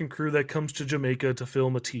American crew that comes to Jamaica to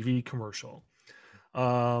film a TV commercial.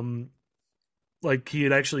 Like, he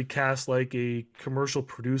had actually cast like a commercial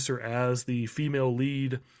producer as the female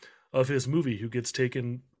lead of his movie, who gets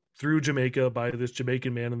taken through Jamaica by this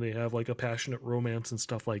Jamaican man, and they have like a passionate romance and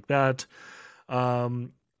stuff like that.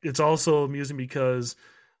 It's also amusing because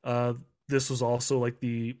this was also like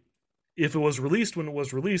if it was released when it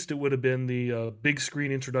was released, it would have been the big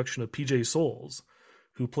screen introduction of PJ Souls,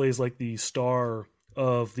 who plays like the star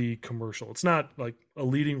of the commercial. It's not like a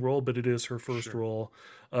leading role, but it is her first Sure. role.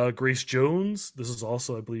 Grace Jones, this is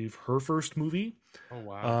also, I believe, her first movie. Oh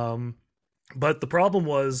wow. Um, but the problem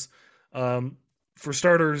was, um, for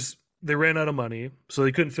starters, they ran out of money, so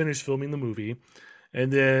they couldn't finish filming the movie.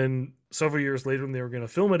 And then several years later, when they were going to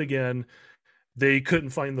film it again, they couldn't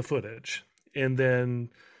find the footage. And then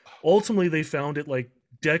ultimately, they found it like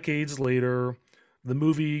decades later. The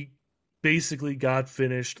movie basically got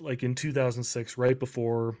finished like in 2006, right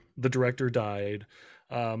before the director died.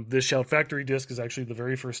 This Shout Factory disc is actually the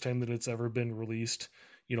very first time that it's ever been released,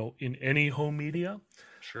 in any home media.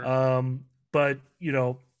 Sure. But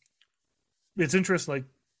it's interesting. Like,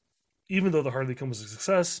 even though the Hardly Come was a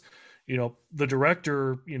success, the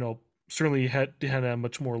director, certainly had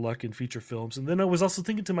much more luck in feature films. And then I was also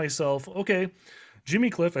thinking to myself, okay, Jimmy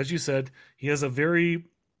Cliff, as you said, he has a very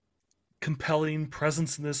compelling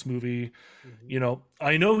presence in this movie. Mhm.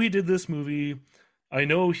 I know he did this movie. I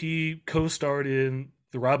know he co-starred in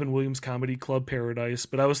the Robin Williams comedy Club Paradise,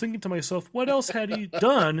 but I was thinking to myself, what else had he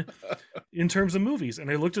done in terms of movies?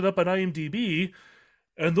 And I looked it up on IMDb,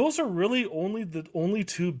 and those are really the only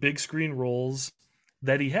two big screen roles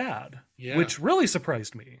that he had, Yeah. which really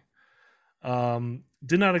surprised me.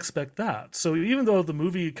 Did not expect that. So even though the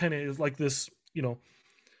movie kind of is like this,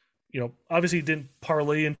 obviously didn't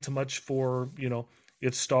parlay into much for,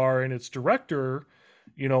 its star and its director,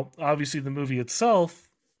 obviously the movie itself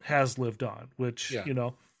has lived on, which, Yeah.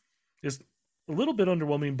 is a little bit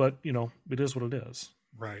underwhelming, but, it is what it is.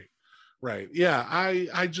 Right. Right. Yeah.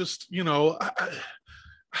 I just,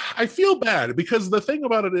 I feel bad because the thing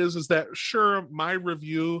about it is that sure, my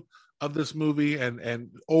review of this movie and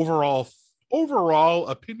overall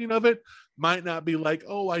opinion of it might not be like,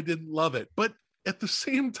 oh, I didn't love it, but at the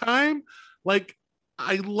same time, like,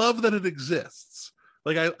 I love that it exists.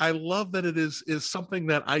 Like, I love that it is something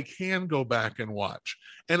that I can go back and watch.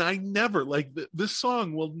 And I never like this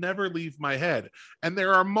song will never leave my head. And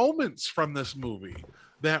there are moments from this movie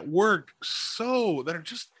that work that are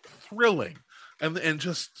just thrilling and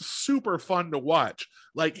just super fun to watch.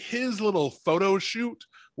 Like his little photo shoot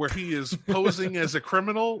where he is posing as a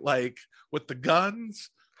criminal, like with the guns.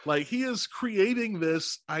 Like he is creating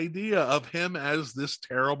this idea of him as this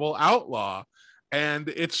terrible outlaw. And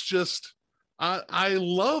it's just I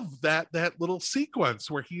love that little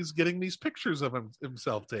sequence where he's getting these pictures of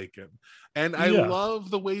himself taken. And I Yeah.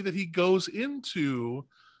 love the way that he goes into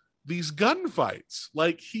these gunfights.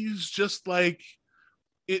 Like he's just like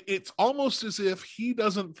it's almost as if he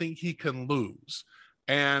doesn't think he can lose.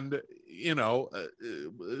 And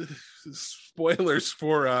spoilers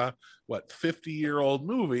for a 50-year-old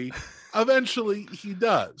movie, eventually he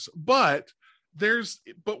does. But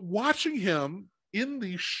watching him in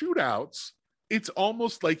these shootouts, it's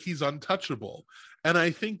almost like he's untouchable. And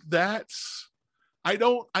I think that's I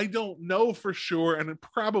don't know for sure, and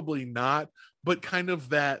probably not, but kind of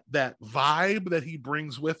that vibe that he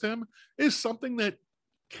brings with him is something that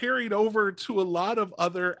carried over to a lot of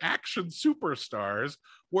other action superstars,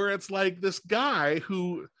 where it's like this guy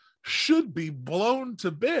who should be blown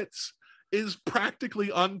to bits is practically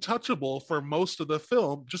untouchable for most of the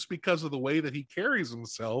film just because of the way that he carries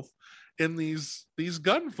himself in these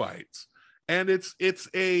gunfights. And it's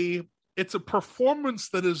a performance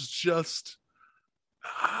that is just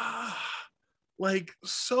like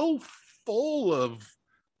so full of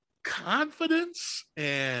confidence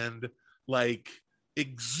and like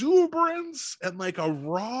exuberance and like a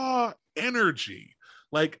raw energy.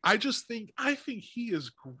 Like I think he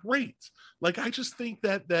is great. Like I just think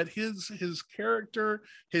that his character,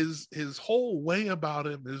 his whole way about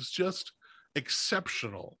him is just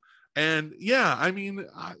exceptional. And yeah, I mean,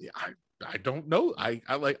 I don't know. I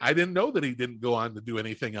didn't know that he didn't go on to do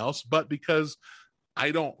anything else, but because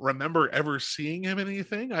I don't remember ever seeing him in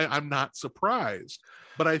anything, I'm not surprised.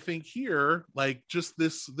 But I think here, like just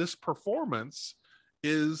this performance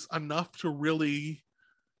is enough to really,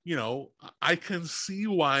 I can see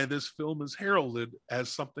why this film is heralded as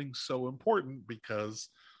something so important because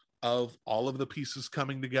of all of the pieces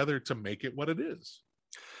coming together to make it what it is.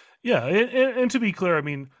 Yeah, and to be clear, I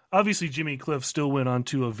mean, obviously Jimmy Cliff still went on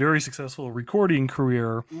to a very successful recording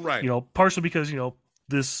career, Right. Partially because,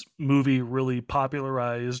 this movie really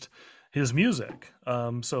popularized his music.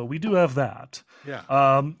 So we do have that.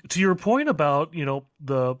 Yeah. To your point about,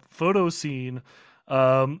 the photo scene,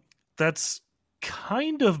 that's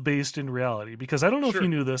kind of based in reality, because I don't know if Sure. you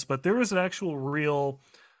knew this, but there was an actual real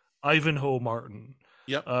Ivanhoe Martin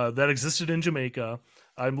Yep. that existed in Jamaica.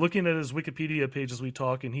 I'm looking at his Wikipedia page as we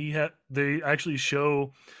talk, and they actually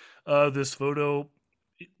show this photo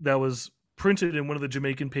that was printed in one of the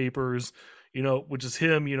Jamaican papers, which is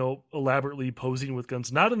him, elaborately posing with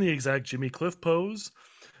guns, not in the exact Jimmy Cliff pose,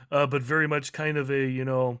 but very much kind of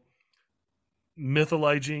a,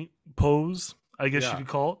 mythologizing pose, I guess you Yeah. could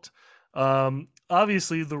call it.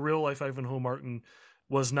 Obviously, the real life Ivanhoe Martin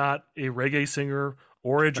was not a reggae singer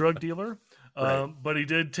or a drug dealer, Right. but he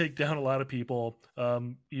did take down a lot of people.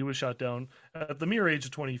 He was shot down at the mere age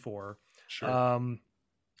of 24. Sure.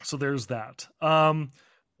 So there's that.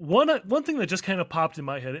 One thing that just kind of popped in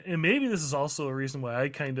my head, and maybe this is also a reason why I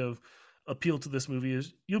kind of appealed to this movie,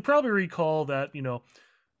 is you'll probably recall that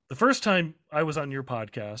the first time I was on your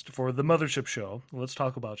podcast for the Mothership show, Let's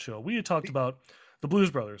Talk About show, we had talked about the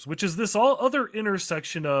Blues Brothers, which is this all other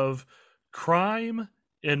intersection of crime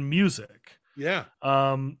and music. Yeah.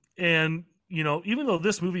 And even though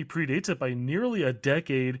this movie predates it by nearly a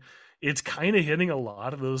decade, it's kind of hitting a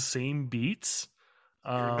lot of those same beats.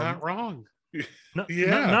 You're not wrong. Not,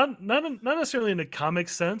 Yeah. not necessarily in a comic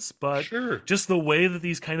sense, but Sure. just the way that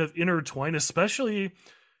these kind of intertwine, especially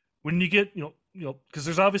when you get, because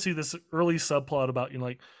there's obviously this early subplot about,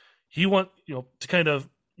 he to kind of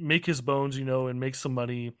make his bones, and make some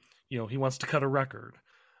money, he wants to cut a record.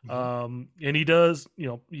 Mhm. And he does,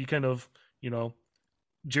 he kind of,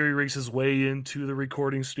 Jerry rigs his way into the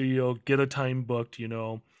recording studio, get a time booked,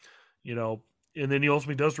 and then he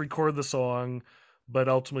ultimately does record the song, but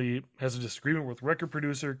ultimately has a disagreement with the record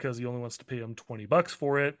producer because he only wants to pay him $20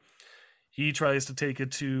 for it. He tries to take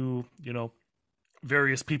it to,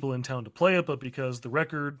 various people in town to play it, but because the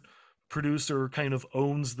record producer kind of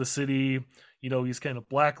owns the city, he's kind of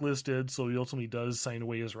blacklisted, so he ultimately does sign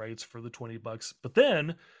away his rights for the $20. But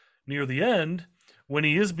then, near the end, when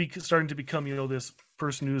he is starting to become, this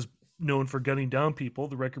person who's known for gunning down people,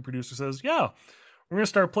 the record producer says, yeah, we're going to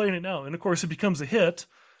start playing it now. And of course, it becomes a hit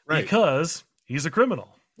because he's a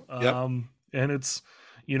criminal. Yep. And it's,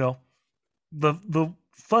 the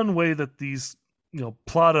fun way that these,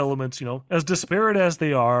 plot elements, as disparate as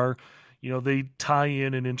they are, they tie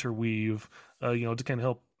in and interweave, to kind of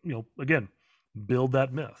help, again, build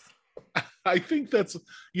that myth. I think that's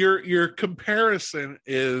your comparison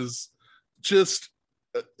is just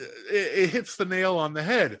it hits the nail on the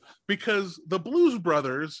head, because the Blues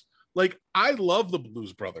Brothers, like, I love the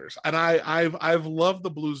Blues Brothers, and I've loved the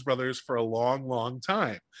Blues Brothers for a long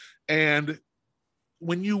time. And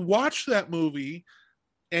when you watch that movie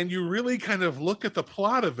and you really kind of look at the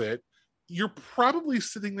plot of it, you're probably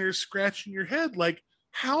sitting there scratching your head like,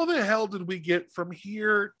 how the hell did we get from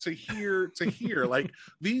here to here to here? Like,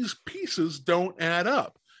 these pieces don't add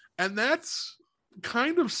up. And that's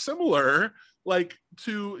kind of similar, like,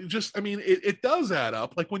 to just, it does add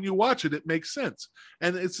up. Like, when you watch it, it makes sense.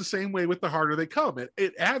 And it's the same way with The Harder They Come.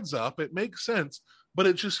 It adds up, it makes sense, but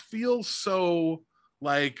it just feels so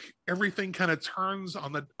like everything kind of turns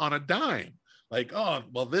on a dime. Like, oh,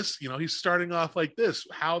 well, this, he's starting off like this.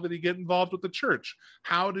 How did he get involved with the church?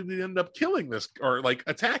 How did he end up killing this, or like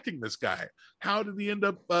attacking this guy? How did he end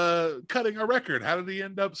up cutting a record? How did he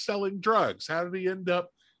end up selling drugs? How did he end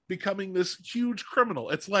up becoming this huge criminal?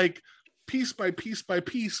 It's like piece by piece by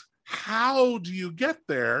piece. How do you get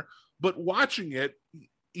there? But watching it,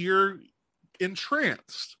 you're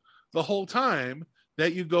entranced the whole time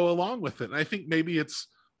that you go along with it. And I think maybe it's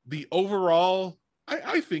the overall,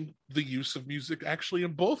 I think the use of music actually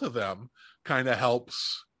in both of them kind of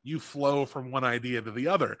helps you flow from one idea to the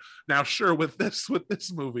other. Now, sure, with this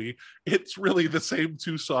movie, it's really the same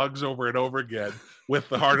two songs over and over again, with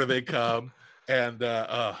The Harder They Come and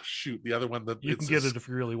the other one that you can get it if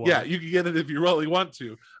you really want. Yeah, you can get it if you really want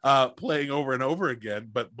to, playing over and over again.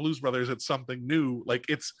 But Blues Brothers, it's something new. Like,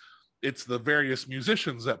 it's the various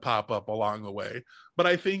musicians that pop up along the way. But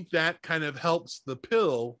I think that kind of helps the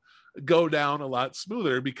pill go down a lot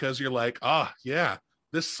smoother, because you're like, yeah,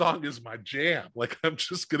 this song is my jam. Like, I'm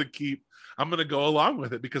gonna go along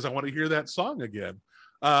with it because I want to hear that song again.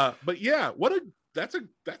 But yeah, that's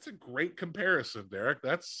a great comparison, Derrick.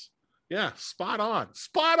 That's, yeah, spot on.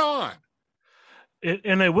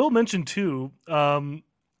 And I will mention too, I'm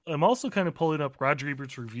also kind of pulling up Roger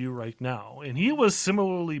Ebert's review right now, and he was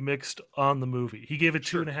similarly mixed on the movie. He gave it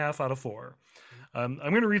 2.5 out of 4. I'm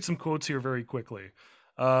going to read some quotes here very quickly.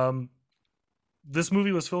 This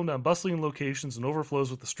movie was filmed on bustling locations and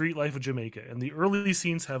overflows with the street life of Jamaica, and the early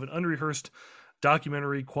scenes have an unrehearsed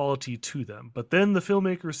documentary quality to them. But then the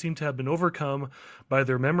filmmakers seem to have been overcome by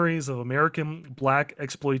their memories of American black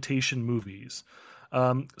exploitation movies.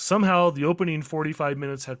 Somehow, the opening 45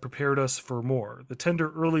 minutes had prepared us for more. The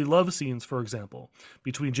tender early love scenes, for example,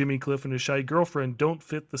 between Jimmy Cliff and his shy girlfriend don't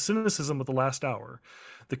fit the cynicism of the last hour.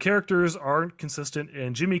 The characters aren't consistent,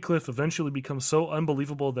 and Jimmy Cliff eventually becomes so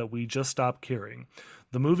unbelievable that we just stop caring.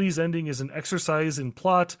 The movie's ending is an exercise in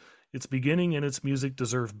plot its beginning and its music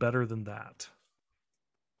deserve better than that.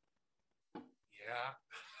 Yeah,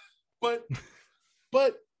 but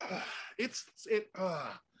but it's it.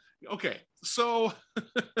 Okay, so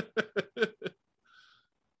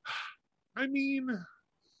I mean,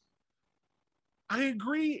 I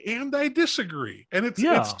agree and I disagree, and it's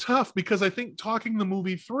Yeah. tough because I think talking the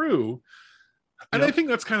movie through, and I Yep. think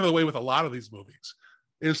that's kind of the way with a lot of these movies,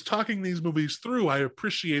 is talking these movies through. I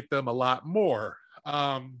appreciate them a lot more.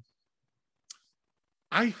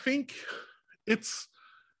 I think it's,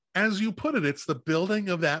 as you put it, it's the building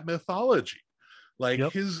of that mythology. Like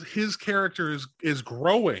Yep. his character is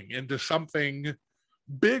growing into something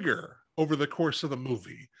bigger over the course of the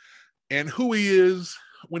movie, and who he is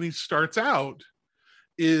when he starts out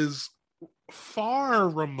is far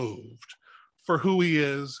removed for who he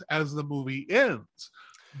is as the movie ends.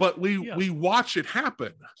 But Yeah. we watch it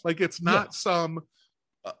happen. Like it's Yeah. not some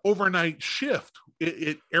overnight shift.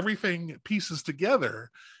 It everything pieces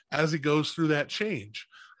together as he goes through that change.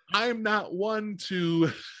 I'm not one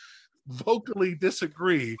to vocally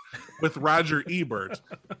disagree with Roger Ebert,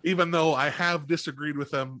 even though I have disagreed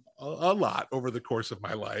with him a lot over the course of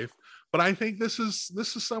my life. But I think this is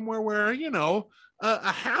somewhere where, you know,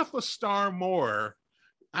 a half a star more.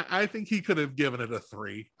 I think he could have given it a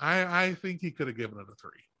 3. I think he could have given it a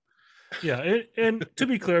 3. Yeah, and to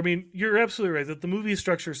be clear, I mean, you're absolutely right that the movie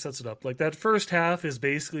structure sets it up. Like that first half is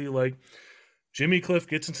basically like Jimmy Cliff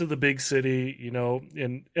gets into the big city, you know,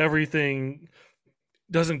 and everything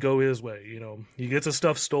doesn't go his way, you know. He gets his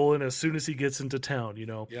stuff stolen as soon as he gets into town, you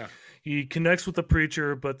know. Yeah. He connects with the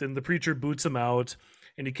preacher, but then the preacher boots him out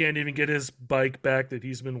and he can't even get his bike back that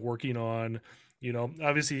he's been working on. You know,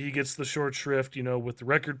 obviously he gets the short shrift, you know, with the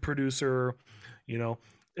record producer, you know.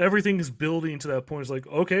 Everything's building to that point. It's like,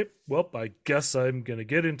 okay, well, I guess I'm going to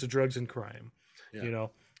get into drugs and crime, Yeah. you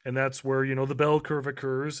know. And that's where, you know, the bell curve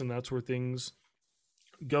occurs and that's where things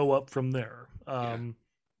go up from there.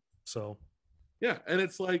 So Yeah, and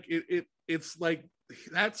it's like it's like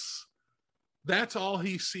that's all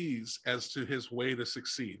he sees as to his way to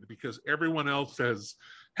succeed, because everyone else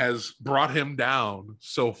has brought him down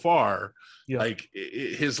so far. yeah, Like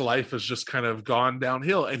his life has just kind of gone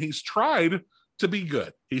downhill, and he's tried to be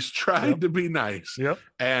good, he's yep, tried to be nice, yep,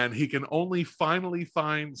 and he can only finally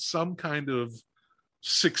find some kind of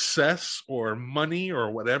success or money or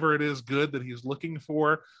whatever it is good that he's looking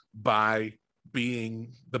for by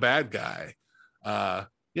being the bad guy.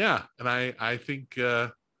 Yeah, and I think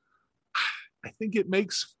I think it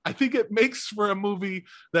makes for a movie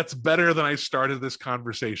that's better than I started this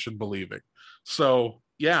conversation believing. So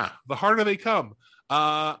yeah, The Harder They Come.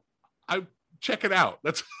 I check it out.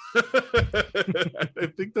 That's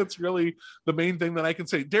I think that's really the main thing that I can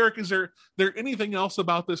say. Derrick, is there anything else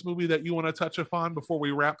about this movie that you want to touch upon before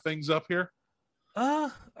we wrap things up here?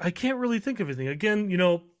 I can't really think of anything. Again, you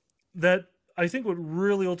know, that I think what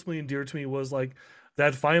really ultimately endeared to me was like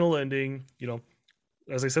that final ending, you know,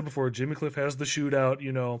 as I said before, Jimmy Cliff has the shootout,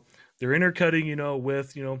 you know, they're intercutting, you know,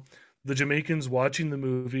 with, you know, the Jamaicans watching the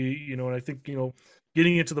movie, you know, and I think, you know,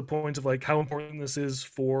 getting it to the point of like how important this is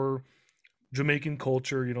for Jamaican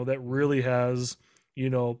culture, you know, that really has, you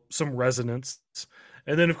know, some resonance.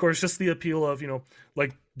 And then of course just the appeal of, you know,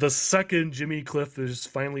 like the second Jimmy Cliff is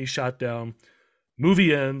finally shot down,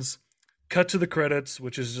 movie ends, cut to the credits,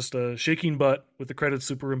 which is just a shaking butt with the credits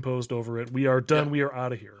superimposed over it. We are done. Yeah. We are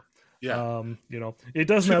out of here. Yeah. You know, it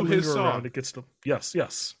does To not his linger song. around. It gets to yes. Yeah.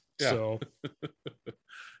 So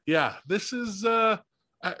Yeah, this is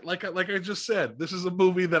like I just said, this is a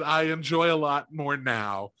movie that I enjoy a lot more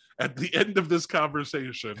now at the end of this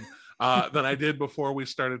conversation than I did before we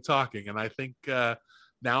started talking, and I think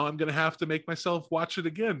now I'm going to have to make myself watch it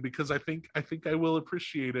again, because I think I will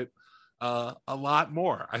appreciate it a lot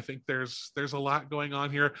more. I think there's a lot going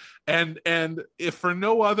on here, and if for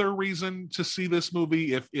no other reason to see this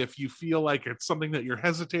movie, if you feel like it's something that you're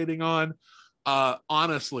hesitating on,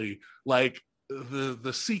 honestly, like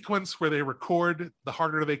the sequence where they record The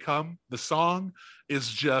Harder They Come, the song is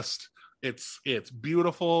just it's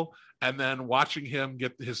beautiful, and then watching him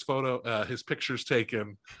get his pictures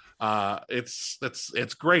taken,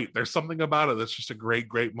 it's great. There's something about it that's just a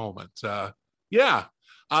great moment. Yeah.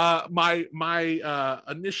 My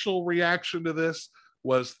initial reaction to this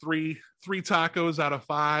was three tacos out of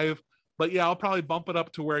 5. But yeah, I'll probably bump it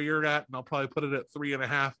up to where you're at, and I'll probably put it at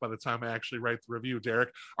 3.5 by the time I actually write the review.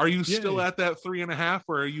 Derrick, are you still yay. at that 3.5,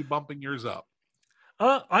 or are you bumping yours up?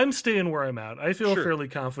 I'm staying where I'm at. I feel Sure. fairly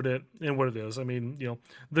confident in what it is. I mean, you know,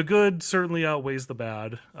 the good certainly outweighs the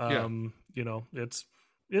bad. Yeah. You know, it's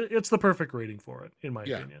the perfect rating for it, in my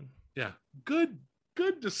Yeah. opinion. Yeah. Good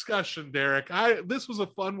good discussion, Derrick. This was a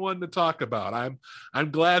fun one to talk about.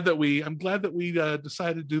 I'm glad that we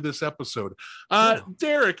decided to do this episode. Yeah.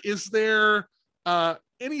 Derrick, is there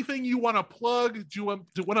anything you want to plug? Do you want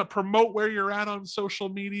to promote where you're at on social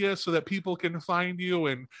media so that people can find you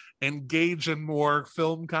and engage in more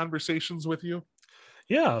film conversations with you?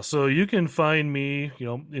 Yeah, so you can find me,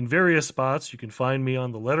 in various spots. You can find me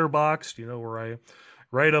on the Letterboxd, where I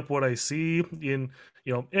write up what I see.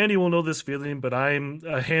 Andy will know this feeling, but I'm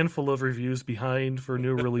a handful of reviews behind for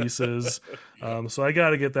new releases. So I got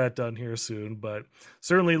to get that done here soon. But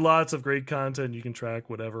certainly lots of great content. You can track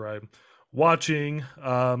whatever I'm watching.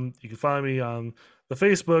 You can find me on the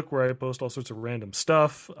Facebook where I post all sorts of random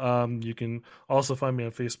stuff. You can also find me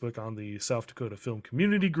on Facebook on the South Dakota Film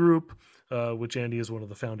Community Group, which Andy is one of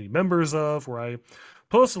the founding members of, where I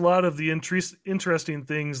post a lot of the interesting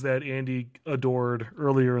things that Andy adored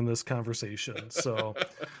earlier in this conversation. So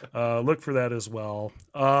look for that as well.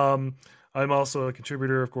 I'm also a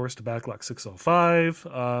contributor, of course, to Backlog 605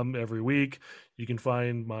 every week. You can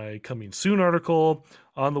find my Coming Soon article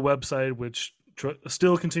on the website, which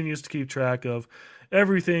still continues to keep track of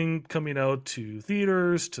everything coming out to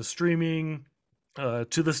theaters, to streaming, to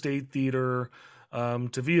the State Theater, to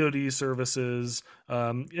VOD services,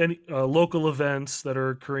 any local events that are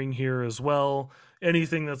occurring here as well.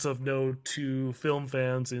 Anything that's of note to film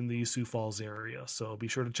fans in the Sioux Falls area. So be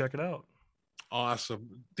sure to check it out.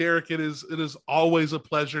 Awesome. Derrick, it is always a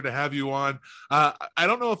pleasure to have you on. I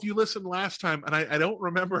don't know if you listened last time, and I don't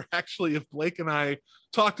remember actually if Blake and I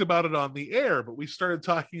talked about it on the air, but we started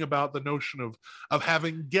talking about the notion of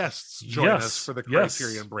having guests join us for the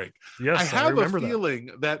Criterion break. Yes, I have a remember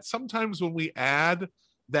feeling that sometimes when we add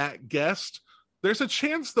that guest, there's a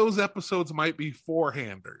chance those episodes might be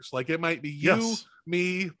four-handers. Like it might be you,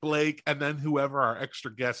 me, Blake, and then whoever our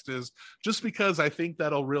extra guest is, just because I think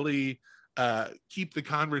that'll really keep the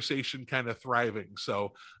conversation kind of thriving.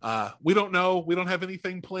 So we don't know. We don't have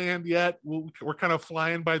anything planned yet. We're kind of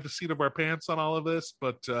flying by the seat of our pants on all of this.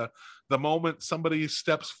 But the moment somebody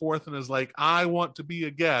steps forth and is like, I want to be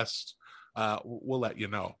a guest, we'll let you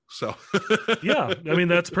know. So yeah, I mean,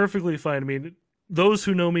 that's perfectly fine. I mean, those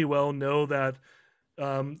who know me well know that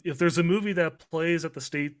if there's a movie that plays at the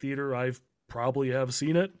State Theater, I've probably have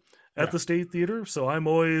seen it at the State Theater. So I'm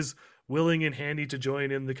always willing and handy to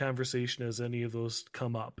join in the conversation as any of those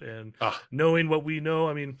come up. And knowing what we know,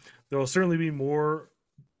 I mean, there will certainly be more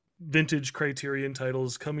vintage Criterion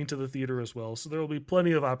titles coming to the theater as well. So there will be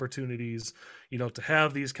plenty of opportunities, to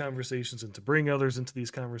have these conversations and to bring others into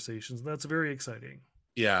these conversations. And that's very exciting.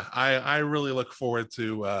 Yeah, I really look forward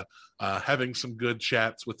to having some good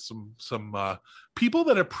chats with some people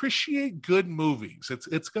that appreciate good movies.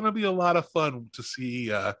 It's going to be a lot of fun to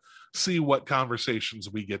see what conversations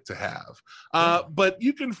we get to have. But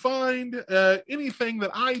you can find anything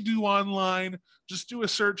that I do online. Just do a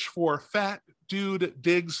search for Fat Dude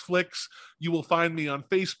Digs Flicks. You will find me on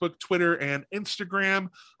Facebook, Twitter, and Instagram.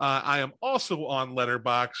 I am also on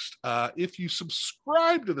Letterboxd. If you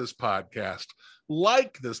subscribe to this podcast,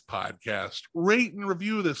 like this podcast, rate and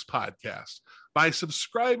review this podcast. By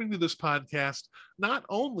subscribing to this podcast, not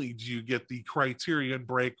only do you get the Criterion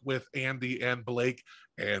break with Andy and Blake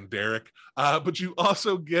and Derrick, but you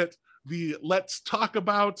also get the Let's Talk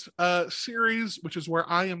About series, which is where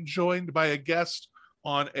I am joined by a guest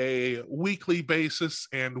on a weekly basis,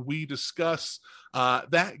 and we discuss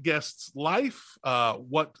that guest's life,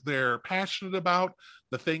 what they're passionate about,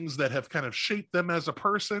 the things that have kind of shaped them as a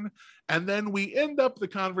person. And then we end up the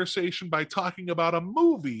conversation by talking about a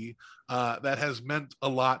movie that has meant a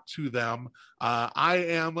lot to them. I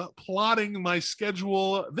am plotting my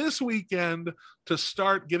schedule this weekend to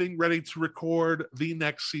start getting ready to record the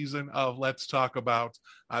next season of Let's Talk About.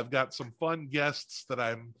 I've got some fun guests that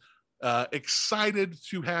I'm excited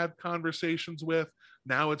to have conversations with.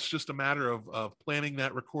 Now it's just a matter of planning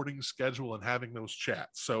that recording schedule and having those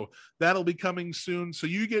chats. So that'll be coming soon. So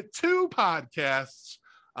you get 2 podcasts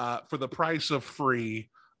for the price of free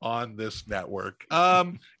on this network.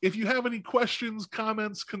 If you have any questions,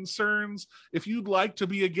 comments, concerns, if you'd like to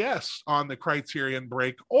be a guest on the Criterion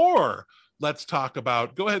break or Let's Talk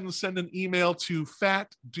About, go ahead and send an email to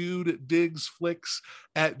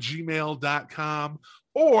fatdudedigsflicks@gmail.com.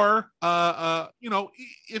 Or,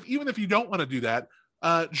 even if you don't want to do that,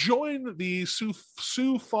 join the Sioux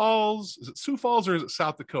Falls. Is it Sioux Falls or is it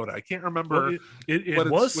South Dakota? I can't remember. Well, it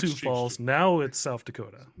was Sioux Falls. Now it's South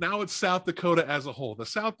Dakota. Now it's South Dakota as a whole. The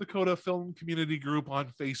South Dakota Film Community Group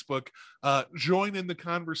on Facebook. Join in the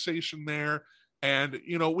conversation there. And,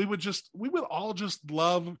 we would all just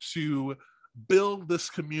love to build this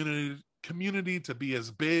community to be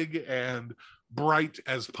as big and bright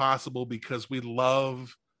as possible, because we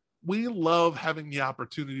love having the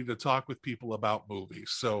opportunity to talk with people about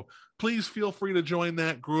movies. So please feel free to join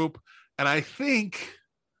that group. And I think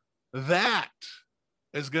that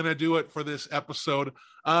is going to do it for this episode.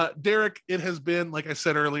 Derrick, it has been, like I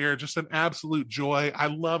said earlier, just an absolute joy. I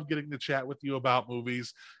love getting to chat with you about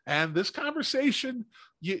movies, and this conversation,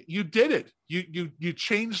 you did it. You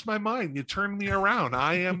changed my mind. You turned me around.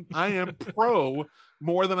 I am pro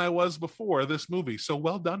more than I was before this movie. So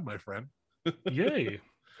well done, my friend. Yay.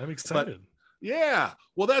 I'm excited. But, yeah.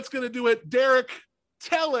 Well, that's going to do it. Derrick,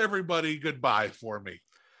 tell everybody goodbye for me.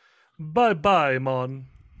 Bye-bye, Mon.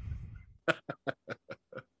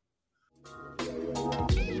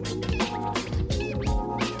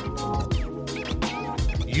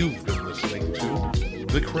 You've been listening to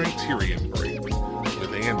The Criterion Break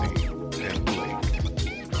with Andy and Blake.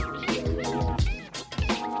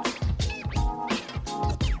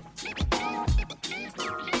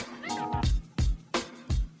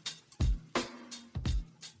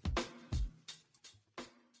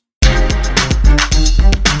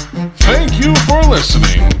 Thank you for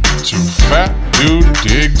listening to Fat Dude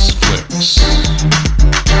Digs Flicks.